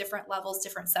places, different levels,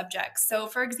 different subjects. So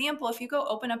for example, if you go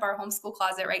open up our homeschool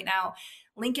closet right now,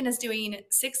 Lincoln is doing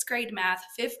 6th grade math,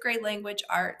 5th grade language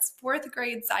arts, 4th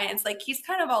grade science. He's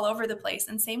kind of all over the place.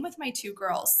 And same with my 2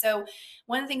 girls. So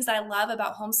one of the things that I love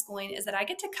about homeschooling is that I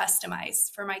get to customize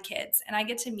for my kids, and I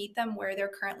get to meet them where they're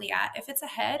currently at, if it's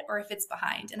ahead or if it's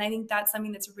behind. And I think that's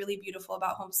something that's really beautiful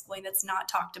about homeschooling that's not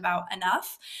talked about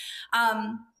enough.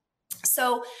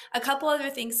 So a couple other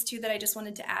things too that I just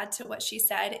wanted to add to what she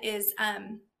said is,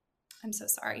 I'm so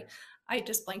sorry. I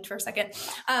just blanked for a second.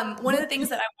 One of the things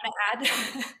that I want to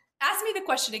add, ask me the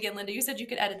question again, Linda. You said you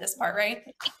could edit this part, right?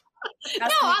 No,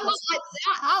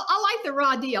 I like the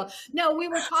raw deal. No, we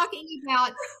were talking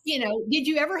about, did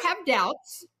you ever have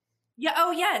doubts? Yeah.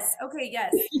 Oh, yes. Okay.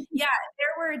 Yes. Yeah.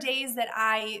 There were days that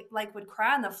I would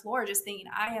cry on the floor just thinking,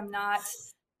 I am not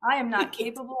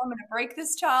capable. I'm going to break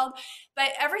this child.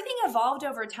 But everything evolved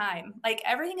over time.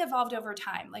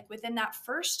 Within that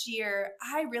first year,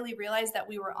 I really realized that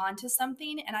we were onto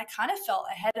something. And I kind of felt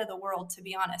ahead of the world, to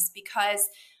be honest, because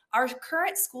our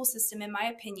current school system, in my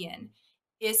opinion,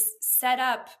 is set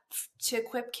up to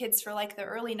equip kids for like the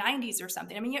early 90s or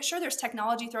something. I mean, yeah, sure, there's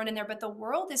technology thrown in there, but the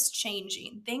world is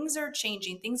changing. Things are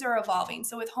changing. Things are evolving.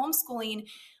 So with homeschooling,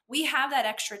 we have that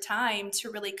extra time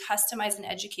to really customize an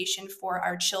education for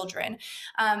our children.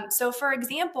 So for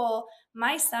example,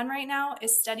 my son right now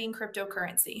is studying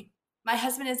cryptocurrency. My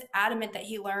husband is adamant that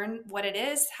he learn what it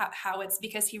is, how it's,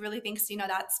 because he really thinks,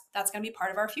 that's going to be part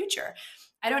of our future.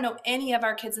 I don't know any of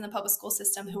our kids in the public school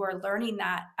system who are learning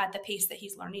that at the pace that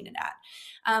he's learning it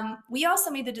at. We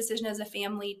also made the decision as a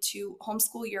family to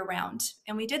homeschool year round.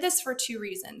 And we did this for two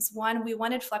reasons. One, we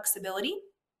wanted flexibility.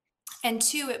 And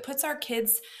two, it puts our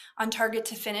kids on target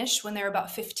to finish when they're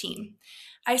about 15.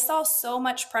 I saw so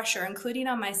much pressure, including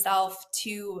on myself,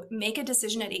 to make a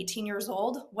decision at 18 years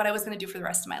old what I was going to do for the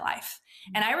rest of my life.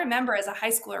 And I remember as a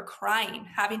high schooler crying,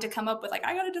 having to come up with like,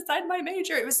 I got to decide my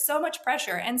major. It was so much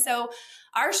pressure. And so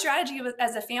our strategy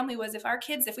as a family was if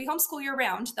we homeschool year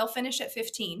round, they'll finish at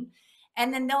 15,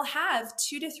 and then they'll have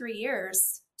 2 to 3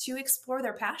 years to explore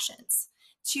their passions,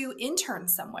 to intern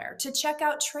somewhere, to check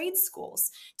out trade schools,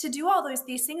 to do all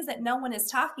these things that no one is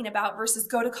talking about versus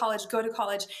go to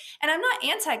college. And I'm not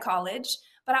anti-college,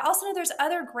 but I also know there's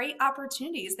other great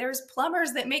opportunities. There's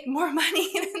plumbers that make more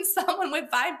money than someone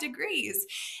with 5 degrees.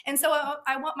 And so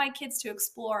I want my kids to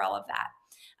explore all of that.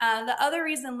 The other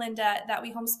reason, Linda, that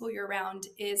we homeschool year round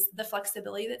is the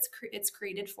flexibility it's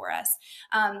created for us.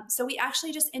 So we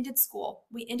actually just ended school.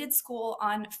 We ended school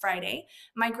on Friday.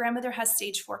 My grandmother has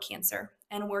stage 4 cancer,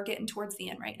 and we're getting towards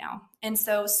the end right now. And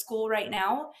so school right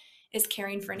now is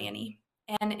caring for Nanny.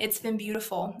 And it's been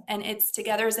beautiful. And it's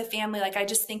together as a family. Like, I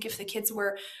just think if the kids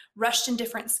were rushed in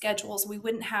different schedules, we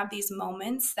wouldn't have these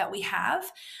moments that we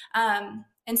have.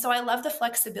 And so I love the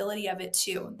flexibility of it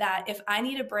too, that if I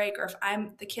need a break or if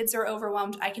the kids are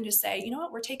overwhelmed, I can just say, you know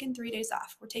what, we're taking 3 days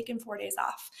off. We're taking 4 days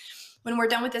off. When we're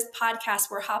done with this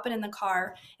podcast, we're hopping in the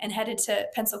car and headed to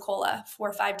Pensacola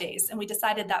for 5 days. And we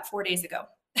decided that 4 days ago.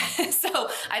 So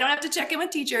I don't have to check in with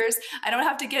teachers. I don't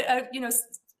have to get a,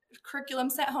 curriculum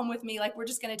sent home with me. Like, we're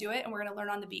just going to do it, and we're going to learn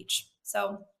on the beach.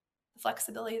 So the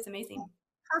flexibility is amazing.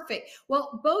 Perfect.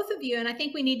 Well, both of you, and I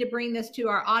think we need to bring this to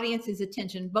our audience's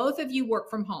attention, both of you work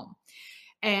from home.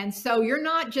 And so you're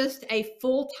not just a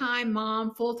full-time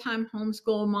mom, full-time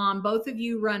homeschool mom. Both of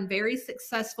you run very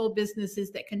successful businesses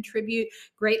that contribute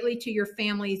greatly to your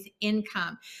family's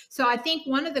income. So I think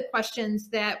one of the questions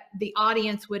that the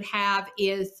audience would have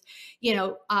is,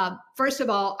 first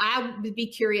of all, I would be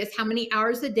curious, how many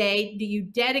hours a day do you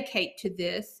dedicate to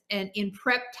this, and in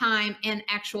prep time and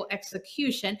actual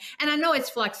execution? And I know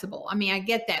it's flexible. I mean, I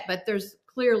get that, but there's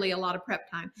clearly a lot of prep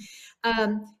time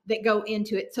that go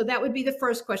into it. So that would be the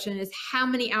first question, is how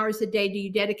many hours a day do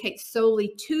you dedicate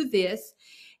solely to this?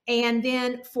 And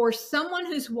then for someone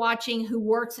who's watching who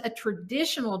works a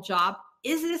traditional job,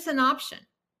 is this an option?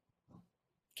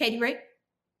 Cadie, right?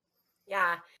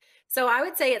 Yeah. So I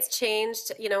would say it's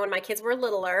changed. When my kids were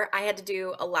littler, I had to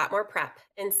do a lot more prep.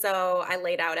 And so I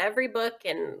laid out every book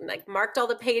and like marked all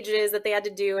the pages that they had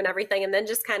to do and everything. And then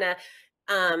just kind of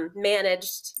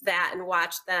managed that and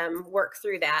watched them work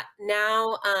through that.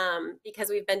 Now, because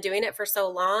we've been doing it for so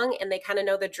long and they kind of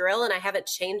know the drill and I haven't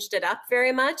changed it up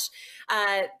very much,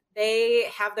 they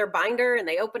have their binder and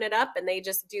they open it up and they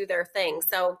just do their thing.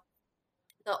 So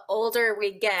the older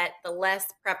we get, the less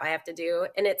prep I have to do.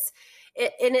 And it's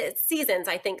seasons,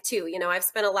 I think, too. I've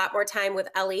spent a lot more time with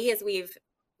Ellie as we've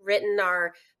written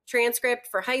our transcript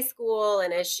for high school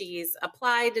and as she's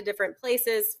applied to different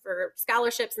places for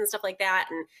scholarships and stuff like that,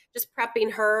 and just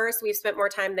prepping her. So we've spent more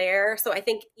time there. So I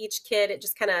think each kid, it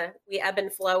just we ebb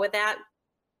and flow with that.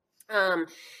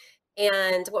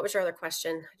 And what was your other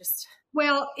question?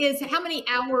 Well, is how many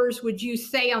hours would you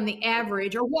say on the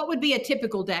average, or what would be a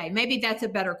typical day? Maybe that's a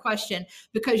better question,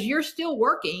 because you're still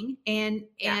working, and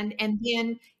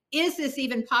then is this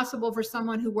even possible for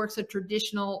someone who works a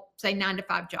traditional, say,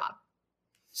 9-to-5 job?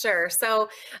 Sure. So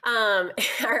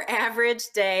our average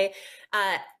day,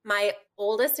 my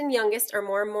oldest and youngest are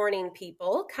more morning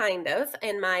people, kind of,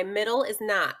 and my middle is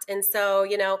not. And so,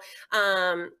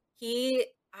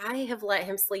 I have let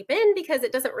him sleep in because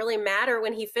it doesn't really matter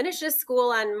when he finishes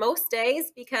school on most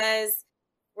days, because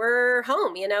we're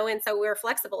home, and so we're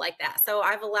flexible like that. So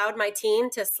I've allowed my teen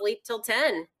to sleep till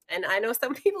 10. And I know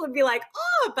some people would be like,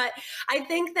 oh, but I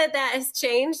think that has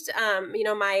changed.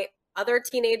 My other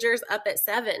teenagers up at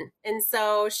 7. And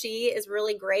so she is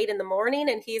really great in the morning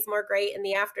and he's more great in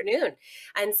the afternoon.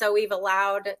 And so we've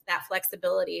allowed that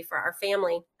flexibility for our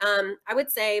family. I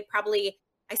would say probably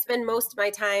I spend most of my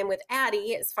time with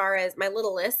Addie as far as my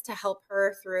littlest to help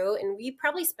her through. And we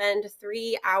probably spend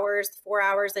 3 hours, 4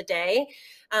 hours a day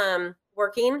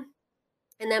working.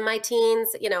 And then my teens,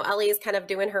 Ellie's kind of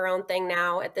doing her own thing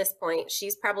now at this point.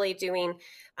 She's probably doing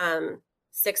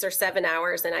 6 or 7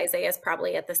 hours, and Isaiah's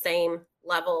probably at the same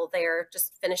level there,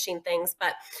 just finishing things.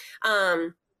 But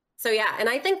so yeah, and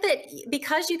I think that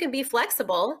because you can be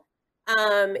flexible,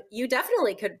 you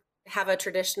definitely could have a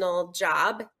traditional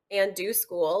job and do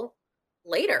school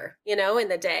later, in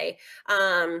the day,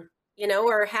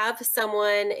 or have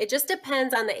someone, it just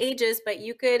depends on the ages, but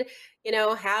you could,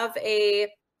 have a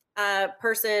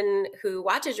person who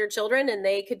watches your children and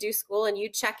they could do school and you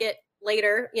check it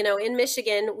later. In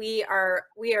Michigan, we are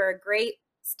a great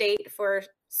state for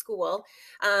school,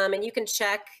 and you can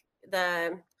check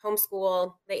the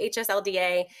homeschool, the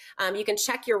HSLDA. You can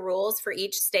check your rules for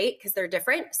each state because they're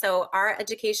different. So our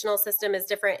educational system is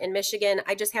different in Michigan.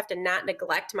 I just have to not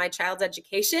neglect my child's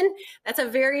education. That's a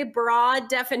very broad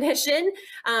definition,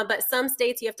 but some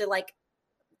states you have to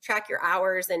track your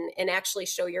hours and actually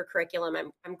show your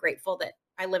curriculum. I'm grateful that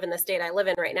I live in the state I live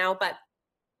in right now, but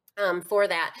for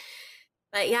that.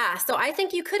 But yeah, so I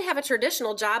think you could have a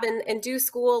traditional job and do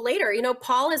school later.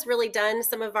 Paul has really done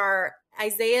some of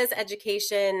Isaiah's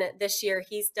education this year.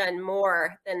 He's done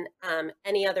more than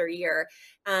any other year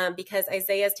because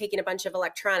Isaiah's taking a bunch of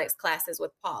electronics classes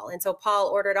with Paul. And so Paul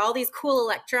ordered all these cool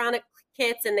electronic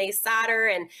kits, and they solder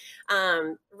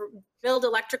and build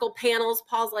electrical panels.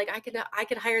 Paul's like, I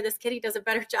could hire this kid. He does a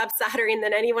better job soldering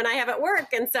than anyone I have at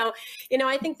work. And so,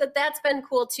 I think that that's been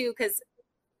cool too, because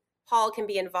Paul can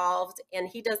be involved and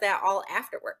he does that all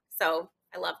after work. So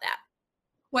I love that.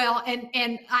 Well, and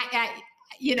I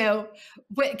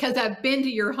because I've been to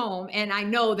your home and I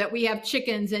know that we have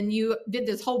chickens, and you did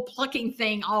this whole plucking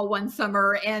thing all one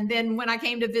summer. And then when I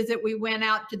came to visit, we went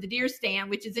out to the deer stand,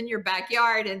 which is in your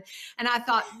backyard. And I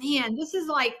thought, man, this is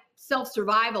like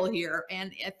self-survival here.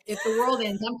 And if the world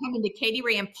ends, I'm coming to Cadie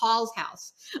Ray and Paul's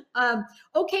house.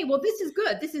 Okay, well, this is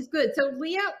good. This is good. So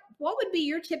Leah, what would be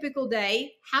your typical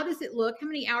day? How does it look? How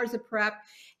many hours of prep?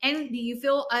 And do you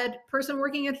feel a person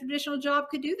working a traditional job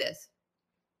could do this?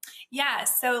 Yeah.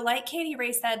 So like Cadie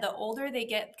Ray said, the older they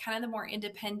get, kind of the more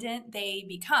independent they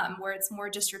become, where it's more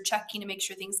just you're checking to make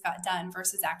sure things got done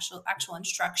versus actual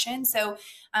instruction. So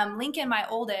Lincoln, my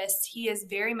oldest, he is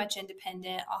very much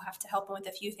independent. I'll have to help him with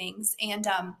a few things. And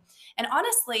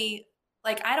honestly,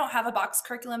 I don't have a box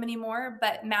curriculum anymore,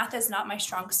 but math is not my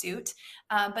strong suit.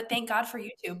 But thank God for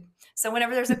YouTube. So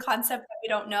whenever there's a concept that we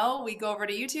don't know, we go over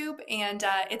to YouTube and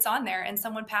it's on there, and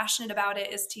someone passionate about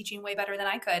it is teaching way better than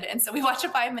I could. And so we watch a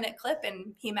 5-minute clip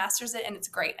and he masters it and it's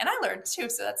great. And I learned too,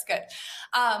 so that's good.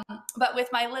 But with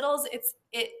my littles,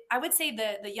 I would say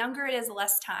the younger it is,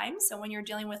 less time. So when you're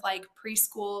dealing with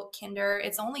preschool, kinder,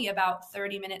 it's only about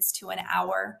 30 minutes to an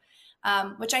hour.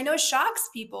 Which I know shocks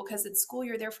people because at school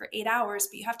you're there for 8 hours,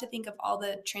 but you have to think of all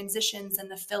the transitions and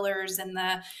the fillers and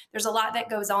there's a lot that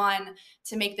goes on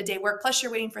to make the day work. Plus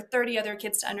you're waiting for 30 other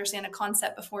kids to understand a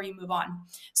concept before you move on.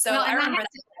 So well, I remember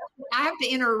I have to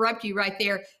interrupt you right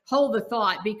there. Hold the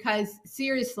thought, because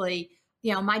seriously,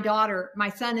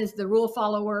 my son is the rule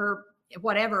follower,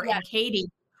 whatever, yeah. And Cadie,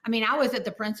 I was at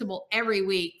the principal every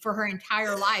week for her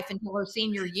entire life until her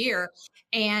senior year.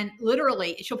 And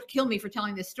literally, she'll kill me for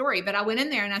telling this story, but I went in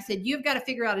there and I said, you've got to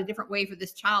figure out a different way for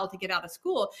this child to get out of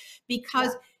school,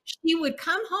 because she would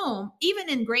come home, even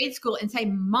in grade school, and say,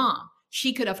 Mom,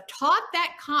 she could have taught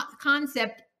that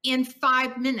concept in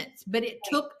 5 minutes, but it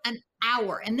took an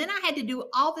hour. And then I had to do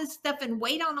all this stuff and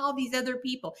wait on all these other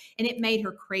people. And it made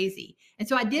her crazy. And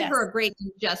so I did her a great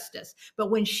injustice. But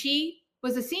when she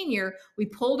was a senior, we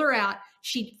pulled her out.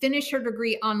 She'd finish her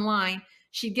degree online.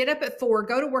 She'd get up at 4,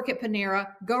 go to work at Panera,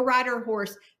 go ride her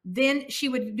horse. Then she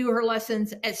would do her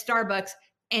lessons at Starbucks,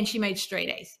 and she made straight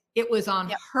A's. It was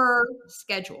on her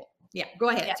schedule. Yeah, go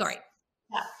ahead. Yes. Sorry.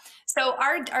 Yeah. So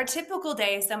our typical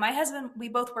day, so my husband, we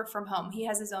both work from home. He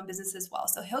has his own business as well.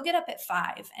 So he'll get up at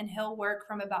 5 and he'll work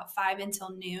from about 5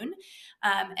 until noon.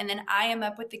 And then I am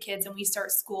up with the kids and we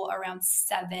start school around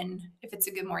 7, if it's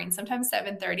a good morning, sometimes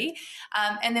 7:30.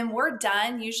 And then we're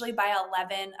done usually by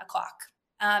 11 o'clock.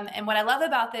 And what I love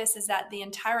about this is that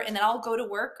and then I'll go to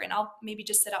work and I'll maybe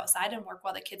just sit outside and work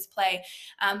while the kids play.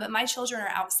 But my children are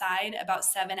outside about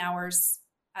 7 hours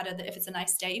if it's a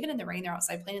nice day, even in the rain, they're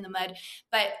outside playing in the mud.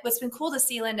 But what's been cool to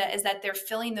see, Linda, is that they're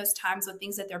filling those times with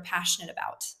things that they're passionate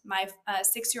about. My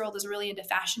 6-year-old is really into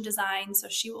fashion design, so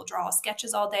she will draw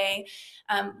sketches all day.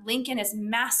 Lincoln is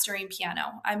mastering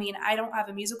piano. I don't have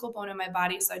a musical bone in my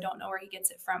body, so I don't know where he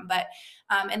gets it from. But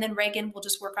and then Reagan will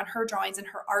just work on her drawings and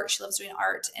her art. She loves doing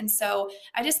art. And so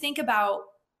I just think about,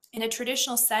 in a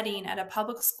traditional setting at a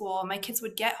public school, my kids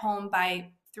would get home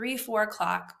by 3, 4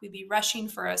 o'clock, we'd be rushing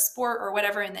for a sport or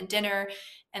whatever, and then dinner,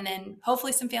 and then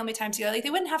hopefully some family time together. Like, they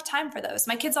wouldn't have time for those.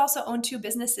 My kids also own 2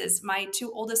 businesses. My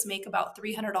 2 oldest make about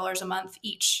 $300 a month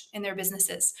each in their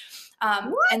businesses.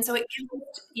 And so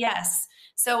yes.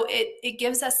 So it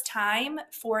gives us time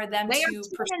for them They to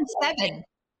are 10 and 7.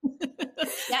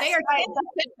 Yes, They are right. 10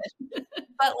 and 7.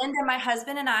 But Linda, my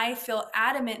husband and I feel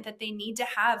adamant that they need to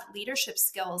have leadership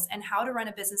skills and how to run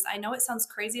a business. I know it sounds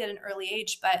crazy at an early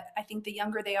age, but I think the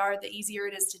younger they are, the easier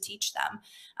it is to teach them.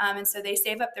 And so they're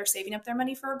saving up their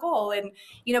money for a goal. And,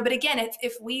 but again,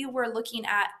 if we were looking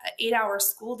at an 8-hour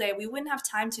school day, we wouldn't have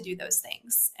time to do those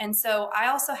things. And so I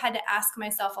also had to ask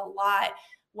myself a lot,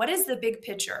 what is the big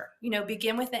picture?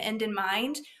 Begin with the end in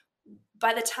mind.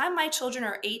 By the time my children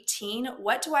are 18,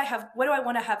 what do I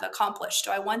want to have accomplished? Do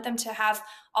I want them to have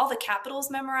all the capitals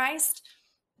memorized?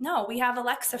 No, we have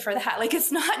Alexa for that. Like,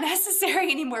 it's not necessary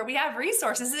anymore. We have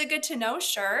resources. Is it good to know?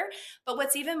 Sure. But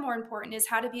what's even more important is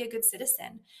how to be a good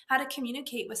citizen, how to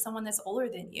communicate with someone that's older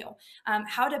than you,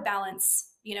 how to balance,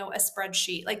 a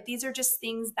spreadsheet. Like, these are just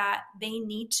things that they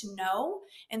need to know.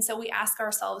 And so we ask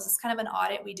ourselves, it's kind of an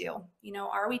audit we do.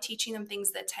 Are we teaching them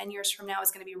things that 10 years from now is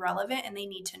going to be relevant and they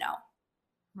need to know?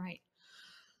 Right.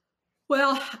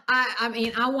 Well,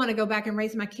 I want to go back and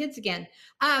raise my kids again.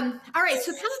 All right.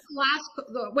 So kind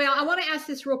of I want to ask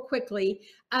this real quickly,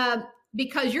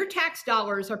 because your tax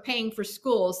dollars are paying for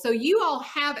schools. So you all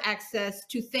have access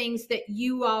to things that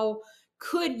you all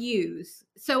could use.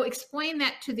 So explain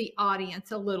that to the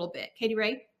audience a little bit. Katie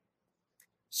Ray?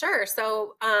 Sure.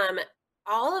 So,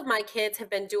 all of my kids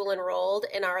have been dual enrolled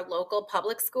in our local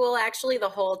public school actually the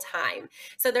whole time.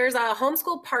 So there's a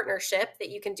homeschool partnership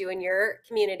that you can do in your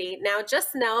community. Now, just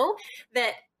know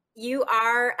that you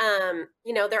are,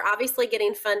 they're obviously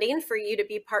getting funding for you to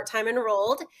be part-time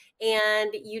enrolled, and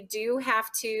you do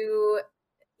have to,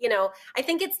 I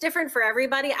think it's different for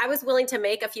everybody. I was willing to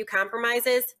make a few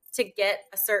compromises to get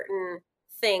a certain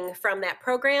thing from that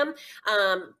program.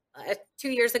 2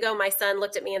 years ago, my son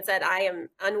looked at me and said, I am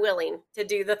unwilling to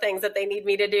do the things that they need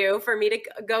me to do for me to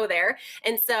go there.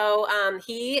 And so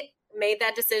he made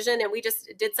that decision, and we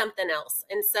just did something else.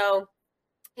 And so,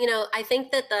 I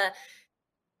think that the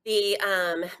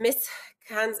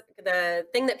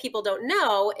thing that people don't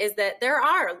know is that there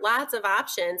are lots of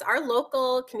options. Our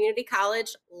local community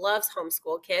college loves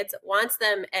homeschool kids, wants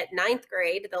them at 9th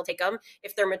grade. They'll take them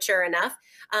if they're mature enough.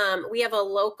 We have a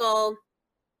local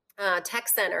tech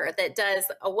center that does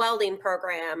a welding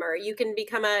program, or you can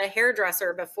become a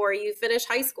hairdresser before you finish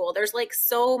high school. There's like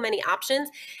so many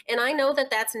options. And I know that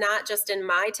that's not just in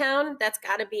my town. That's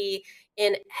got to be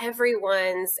in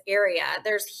everyone's area.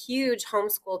 There's huge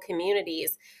homeschool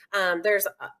communities. There's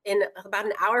in about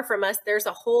an hour from us,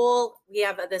 we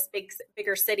have this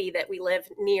bigger city that we live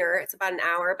near. It's about an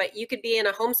hour, but you could be in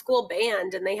a homeschool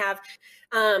band, and they have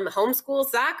homeschool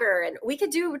soccer, and we could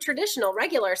do traditional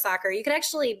regular soccer. You could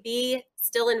actually be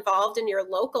still involved in your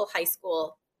local high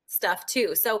school stuff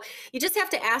too. So you just have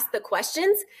to ask the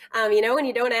questions. When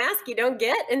you don't ask, you don't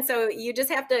get. And so you just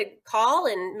have to call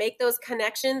and make those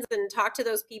connections and talk to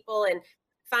those people, and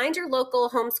find your local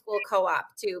homeschool co-op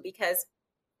too, because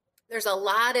there's a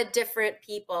lot of different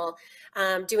people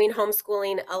doing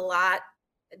homeschooling a lot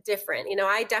different.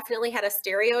 I definitely had a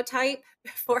stereotype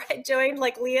before I joined,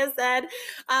 like Leah said.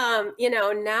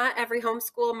 Not every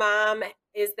homeschool mom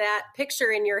is that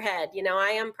picture in your head. I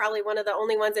am probably one of the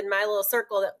only ones in my little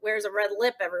circle that wears a red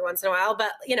lip every once in a while,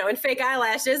 but, and fake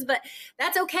eyelashes, but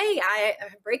that's okay. I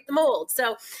break the mold.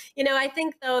 So, I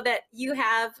think though that you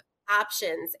have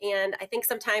options. And I think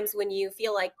sometimes when you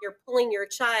feel like you're pulling your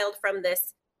child from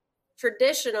this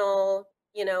traditional,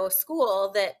 school,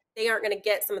 that they aren't going to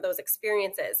get some of those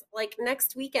experiences. Like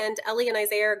next weekend, Ellie and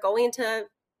Isaiah are going to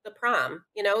the prom.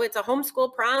 It's a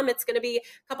homeschool prom. It's going to be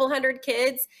a couple hundred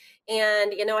kids.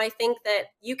 And, I think that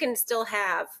you can still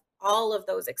have all of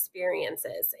those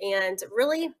experiences. And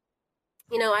really,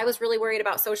 I was really worried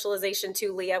about socialization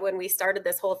too, Leah, when we started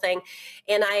this whole thing.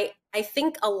 And I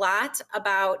think a lot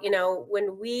about,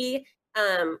 when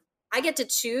I get to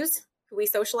choose who we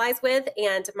socialize with,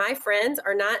 and my friends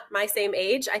are not my same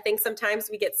age. I think sometimes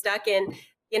we get stuck in,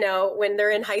 when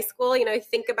they're in high school,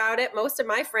 think about it. Most of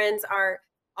my friends are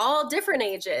all different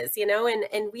ages,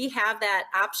 and we have that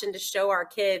option to show our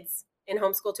kids in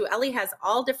homeschool too. Ellie has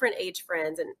all different age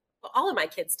friends, and all of my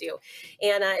kids do.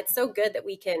 And it's so good that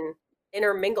we can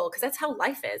intermingle, because that's how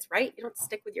life is, right? You don't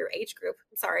stick with your age group.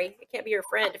 I'm sorry, I can't be your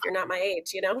friend if you're not my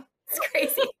age, It's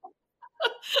crazy.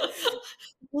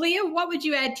 Leah, what would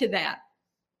you add to that?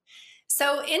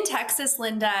 So in Texas,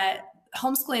 Linda,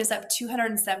 homeschooling is up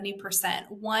 270%.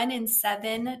 1 in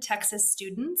 7 Texas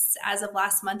students as of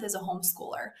last month is a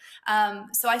homeschooler.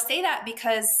 So I say that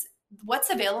because what's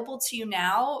available to you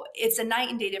now, it's a night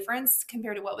and day difference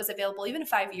compared to what was available even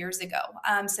 5 years ago.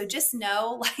 So just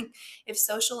know, like, if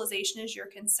socialization is your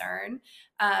concern,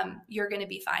 you're going to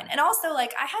be fine. And also,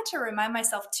 like, I had to remind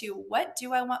myself too, what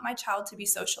do I want my child to be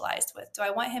socialized with? Do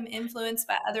I want him influenced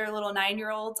by other little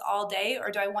 9-year-olds all day?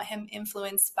 Or do I want him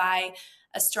influenced by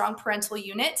a strong parental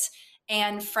unit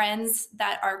and friends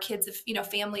that are kids of,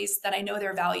 families that I know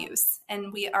their values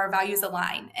and our values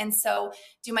align? And so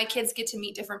do my kids get to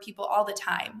meet different people all the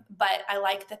time? But I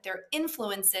like that they're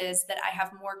influences that I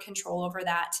have more control over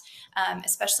that,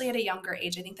 especially at a younger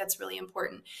age. I think that's really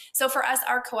important. So for us,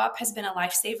 our co-op has been a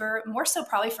lifesaver, more so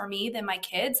probably for me than my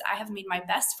kids. I have made my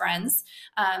best friends.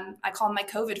 I call them my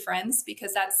COVID friends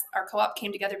because our co-op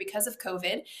came together because of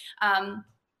COVID.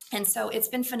 And so it's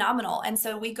been phenomenal. And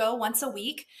so we go once a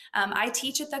week. I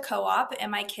teach at the co-op and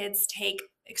my kids take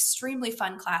extremely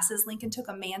fun classes. Lincoln took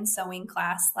a man sewing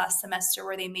class last semester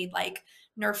where they made like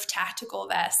Nerf tactical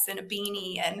vests and a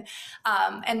beanie.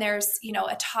 And there's,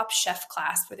 a Top Chef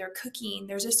class where they're cooking.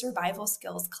 There's a survival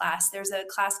skills class. There's a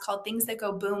class called Things That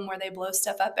Go Boom where they blow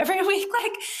stuff up every week.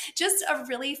 Like, just a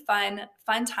really fun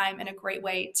time and a great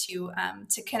way to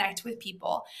connect with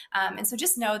people. And so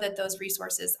just know that those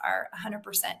resources are 100%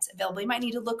 available. You might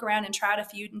need to look around and try out a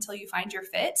few until you find your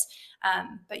fit,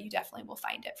 but you definitely will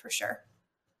find it for sure.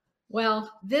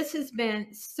 Well, this has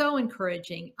been so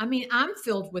encouraging. I mean, I'm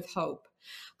filled with hope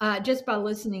just by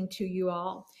listening to you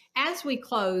all. As we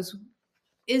close,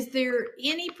 is there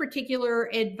any particular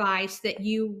advice that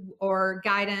or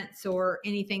guidance or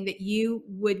anything that you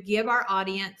would give our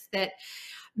audience that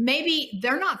maybe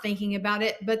they're not thinking about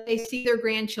it, but they see their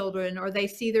grandchildren or they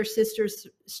see their sisters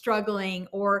struggling,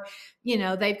 or,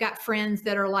 they've got friends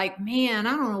that are like, man,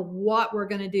 I don't know what we're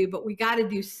going to do, but we got to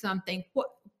do something.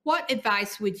 What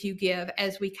advice would you give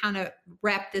as we kind of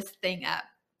wrap this thing up?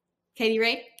 Cadie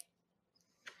Ray?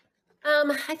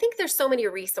 I think there's so many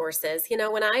resources.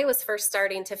 When I was first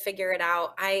starting to figure it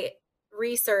out, I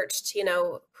researched,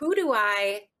 who do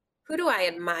I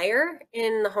admire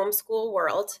in the homeschool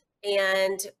world,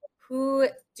 and who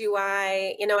do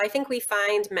I think we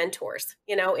find mentors,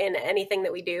 in anything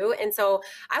that we do. And so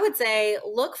I would say,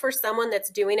 look for someone that's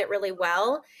doing it really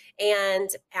well and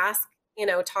ask,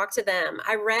 talk to them.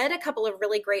 I read a couple of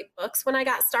really great books when I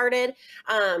got started.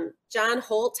 John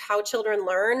Holt, How Children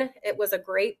Learn. It was a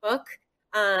great book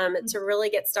to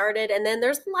really get started. And then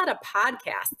there's a lot of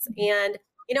podcasts. And,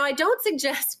 I don't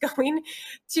suggest going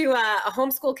to a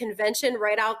homeschool convention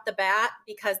right out the bat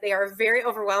because they are very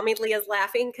overwhelming. Leah's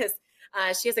laughing because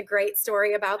she has a great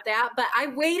story about that. But I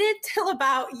waited till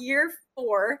about year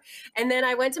 4. And then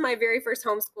I went to my very first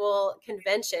homeschool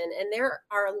convention, and there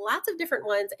are lots of different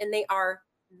ones, and they are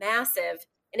massive.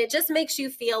 And it just makes you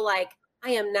feel like I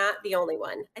am not the only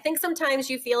one. I think sometimes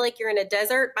you feel like you're in a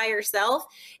desert by yourself.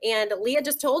 And Leah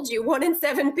just told you 1 in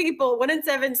 7 people, 1 in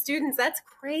 7 students. That's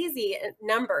crazy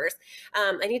numbers.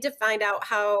 I need to find out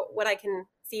what I can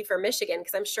see for Michigan,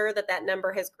 because I'm sure that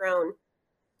number has grown.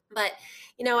 But,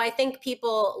 I think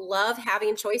people love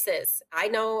having choices. I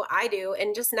know I do,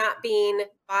 and just not being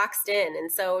boxed in.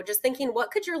 And so just thinking,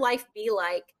 what could your life be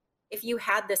like if you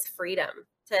had this freedom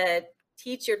to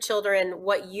teach your children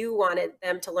what you wanted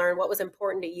them to learn, what was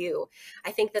important to you?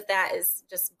 I think that is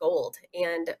just gold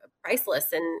and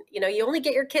priceless. And, you only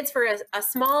get your kids for a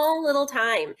small little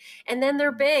time, and then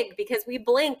they're big because we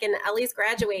blink and Ellie's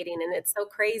graduating, and it's so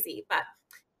crazy. But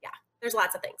yeah, there's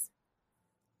lots of things.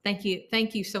 Thank you.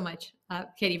 Thank you so much,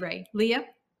 Cadie Ray. Leah?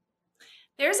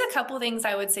 There's a couple things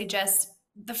I would suggest.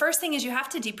 The first thing is you have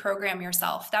to deprogram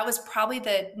yourself. That was probably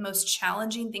the most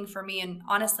challenging thing for me, and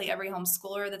honestly, every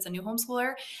homeschooler that's a new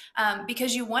homeschooler,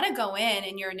 because you want to go in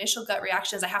and your initial gut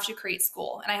reaction is, I have to create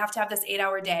school and I have to have this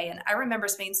 8-hour day. And I remember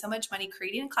spending so much money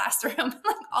creating a classroom,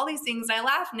 like all these things. I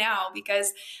laugh now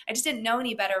because I just didn't know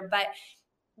any better. But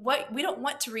we don't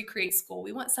want to recreate school.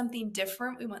 We want something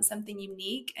different. We want something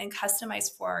unique and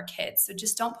customized for our kids. So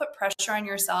just don't put pressure on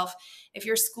yourself. If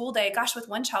your school day, gosh, with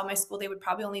one child, my school day would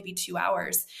probably only be 2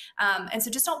 hours. And so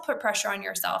just don't put pressure on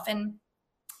yourself. And,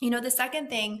 the second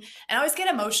thing, and I always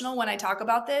get emotional when I talk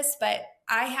about this, but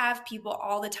I have people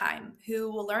all the time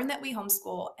who will learn that we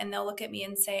homeschool, and they'll look at me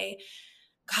and say,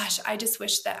 gosh, I just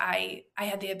wish that I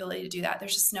had the ability to do that.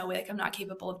 There's just no way, I'm not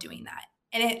capable of doing that.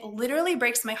 And it literally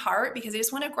breaks my heart because I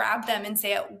just want to grab them and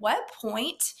say, at what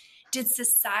point did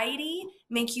society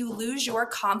make you lose your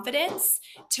confidence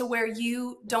to where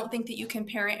you don't think that you can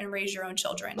parent and raise your own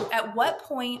children? At what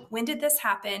point, when did this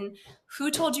happen?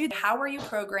 Who told you? How were you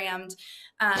programmed?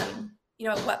 At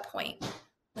what point?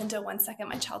 Linda, 1 second.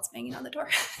 My child's banging on the door.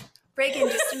 Reagan,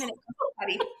 just a minute.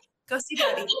 Go see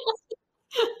Daddy.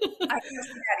 I can go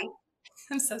see Daddy.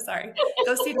 I'm so sorry.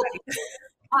 Go see Daddy.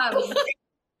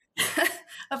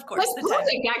 Of course. That's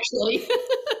perfect, actually.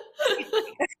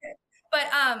 But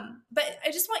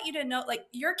I just want you to know, like,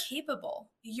 you're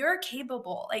capable. You're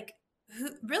capable. Like,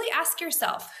 really ask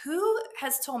yourself, who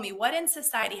has told me, what in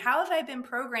society, how have I been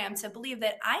programmed to believe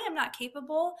that I am not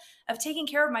capable of taking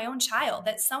care of my own child?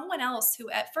 That someone else who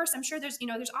at first, I'm sure there's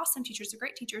awesome teachers,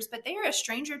 great teachers, but they are a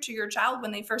stranger to your child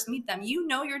when they first meet them. You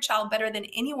know your child better than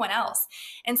anyone else.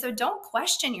 And so don't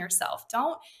question yourself.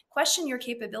 Don't question your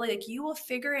capability. Like, you will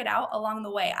figure it out along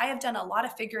the way. I have done a lot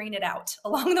of figuring it out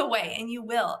along the way, and you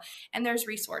will. And there's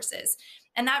resources.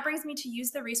 And that brings me to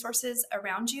use the resources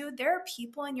around you. There are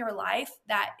people in your life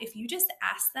that if you just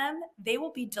ask them, they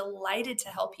will be delighted to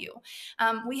help you.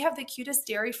 We have the cutest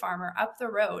dairy farmer up the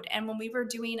road. And when we were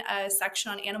doing a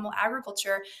section on animal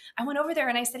agriculture, I went over there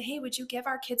and I said, hey, would you give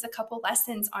our kids a couple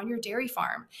lessons on your dairy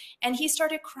farm? And he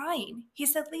started crying. He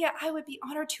said, Leah, I would be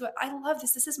honored to. I love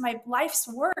this. This is my life's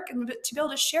work, and to be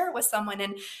able to share it with someone.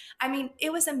 And I mean,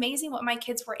 it was amazing what my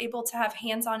kids were able to have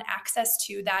hands-on access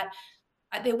to that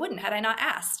they wouldn't had I not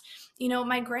asked.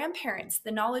 My grandparents,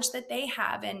 the knowledge that they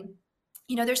have, and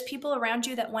there's people around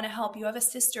you that want to help. You have a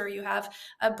sister, you have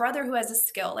a brother who has a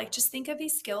skill. Like, just think of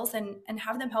these skills and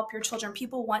have them help your children.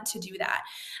 People want to do that.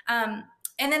 And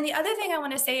then the other thing I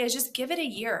want to say is just give it a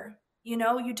year. You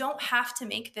don't have to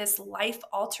make this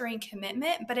life-altering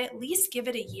commitment, but at least give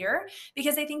it a year,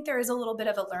 because I think there is a little bit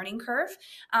of a learning curve.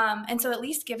 And so at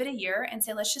least give it a year and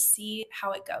say, let's just see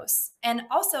how it goes. And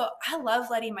also, I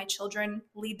love letting my children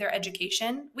lead their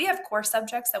education. We have core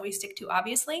subjects that we stick to,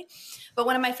 obviously. But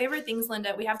one of my favorite things,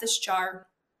 Linda, we have this jar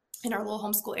in our little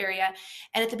homeschool area.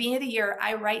 And at the beginning of the year,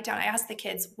 I ask the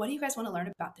kids, what do you guys want to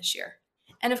learn about this year?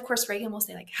 And of course, Reagan will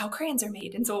say, like, how crayons are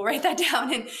made. And so we'll write that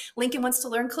down. And Lincoln wants to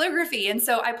learn calligraphy. And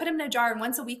so I put him in a jar, and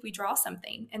once a week we draw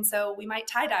something. And so we might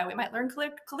tie-dye, we might learn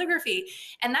calligraphy.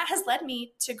 And that has led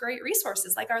me to great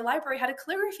resources. Like, our library had a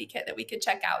calligraphy kit that we could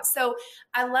check out. So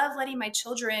I love letting my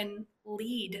children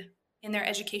lead in their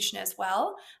education as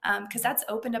well, because that's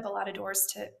opened up a lot of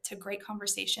doors to great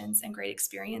conversations and great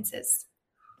experiences.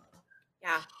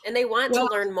 Yeah. And they want to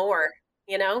learn more.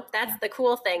 That's the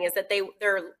cool thing, is that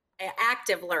they're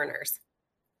active learners.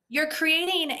 You're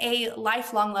creating a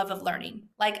lifelong love of learning.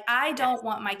 Like, I don't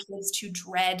want my kids to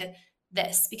dread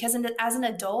this, because as an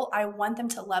adult, I want them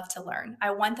to love to learn. I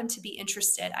want them to be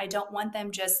interested. I don't want them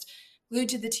just glued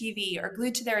to the TV or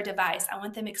glued to their device. I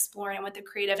want them exploring. I want them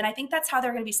creative. And I think that's how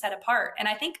they're going to be set apart. And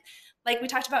I think, like we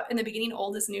talked about in the beginning,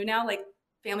 old is new now, like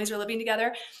families are living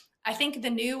together. I think the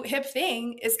new hip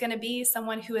thing is going to be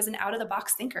someone who is an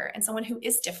out-of-the-box thinker and someone who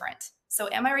is different. So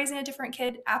am I raising a different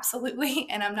kid? Absolutely.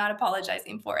 And I'm not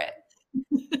apologizing for it.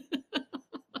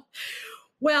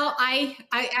 Well, I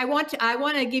want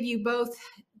to give you both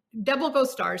double go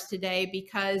stars today,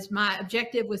 because my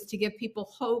objective was to give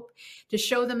people hope, to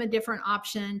show them a different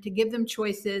option, to give them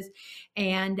choices.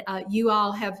 And you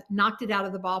all have knocked it out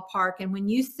of the ballpark. And when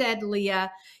you said,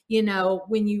 Leah,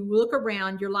 when you look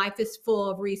around, your life is full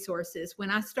of resources. When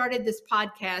I started this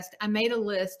podcast, I made a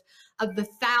list of the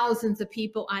thousands of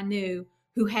people I knew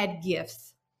who had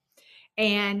gifts.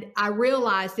 And I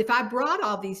realized if I brought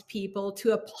all these people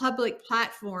to a public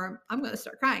platform, I'm going to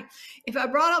start crying. If I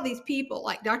brought all these people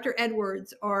like Dr.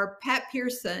 Edwards or Pat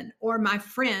Pearson or my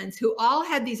friends who all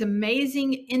had these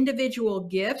amazing individual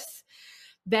gifts,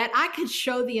 that I could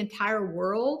show the entire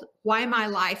world why my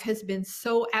life has been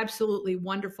so absolutely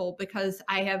wonderful, because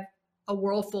I have a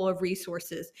world full of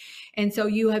resources. And so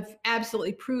you have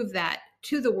absolutely proved that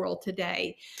to the world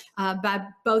today by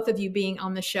both of you being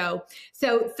on the show.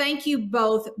 So thank you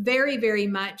both very, very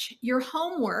much. Your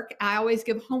homework, I always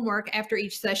give homework after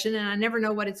each session, and I never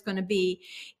know what it's going to be,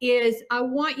 is I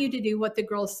want you to do what the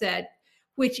girls said,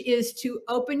 which is to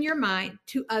open your mind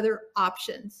to other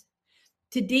options,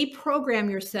 to deprogram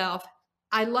yourself.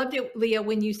 I loved it, Leah,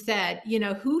 when you said,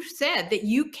 who said that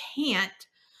you can't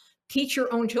teach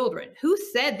your own children? Who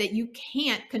said that you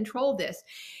can't control this?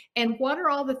 And what are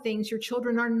all the things your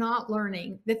children are not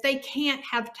learning that they can't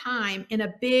have time in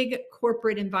a big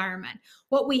corporate environment?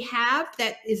 What we have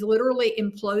that is literally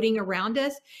imploding around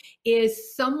us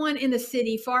is someone in the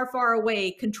city far, far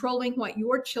away controlling what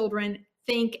your children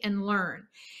think and learn.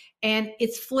 And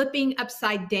it's flipping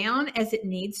upside down as it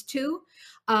needs to.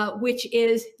 Which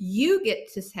is you get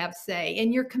to have say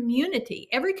in your community.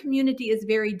 Every community is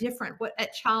very different, what a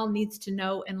child needs to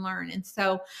know and learn. And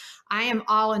so I am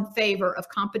all in favor of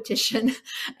competition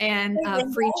and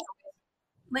free choice.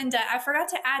 Linda, I forgot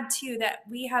to add too that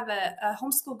we have a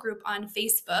homeschool group on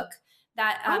Facebook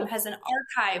that has an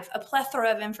archive, a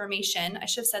plethora of information. I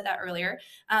should have said that earlier,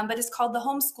 but it's called the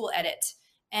Homeschool Edit.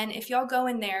 And if y'all go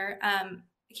in there,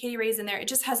 Cadie Ray's in there, it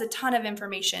just has a ton of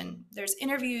information. There's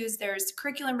interviews, there's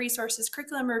curriculum resources,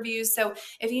 curriculum reviews. So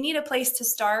if you need a place to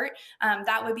start,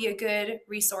 that would be a good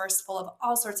resource full of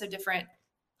all sorts of different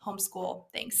homeschool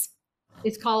things.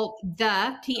 It's called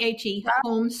the THE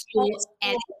Homeschool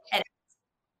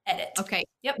Edit. Okay.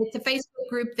 Yep. It's a Facebook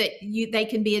group that they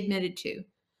can be admitted to.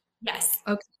 Yes.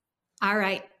 Okay. All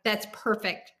right. That's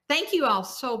perfect. Thank you all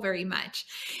so very much.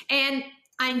 And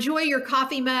I enjoy your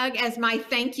coffee mug as my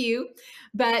thank you.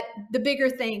 But the bigger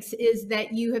thanks is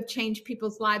that you have changed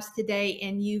people's lives today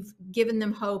and you've given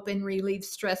them hope and relieved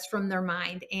stress from their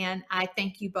mind. And I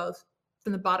thank you both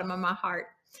from the bottom of my heart.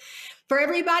 For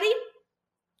everybody,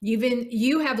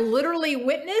 you have literally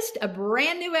witnessed a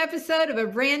brand new episode of a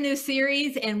brand new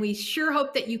series, and we sure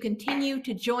hope that you continue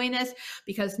to join us,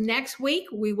 because next week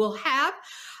we will have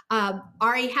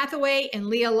Ari Hathaway and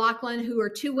Leah Lachlan, who are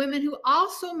two women who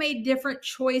also made different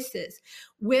choices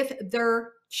with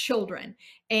their children.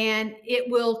 And it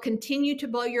will continue to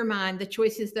blow your mind, the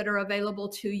choices that are available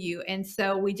to you. And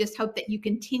so we just hope that you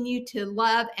continue to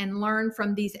love and learn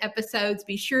from these episodes.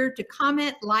 Be sure to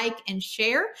comment, like, and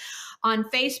share. On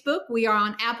Facebook, we are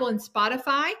on Apple and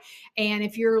Spotify. And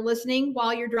if you're listening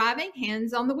while you're driving,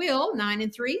 hands on the wheel, 9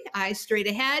 and 3, eyes straight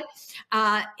ahead.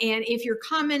 And if you're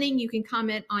commenting, you can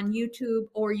comment on YouTube,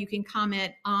 or you can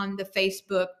comment on the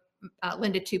Facebook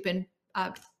Linda Tupin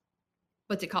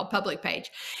public page.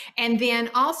 And then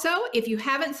also, if you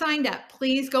haven't signed up,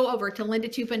 please go over to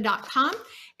lindatupin.com,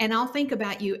 and I'll think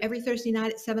about you every Thursday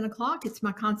night at 7 o'clock. It's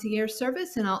my concierge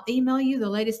service, and I'll email you the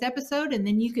latest episode, and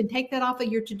then you can take that off of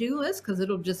your to-do list, because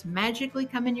it'll just magically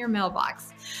come in your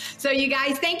mailbox. So you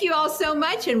guys, thank you all so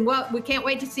much, and we can't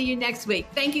wait to see you next week.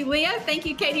 Thank you, Leah. Thank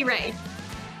you, Cadie Ray.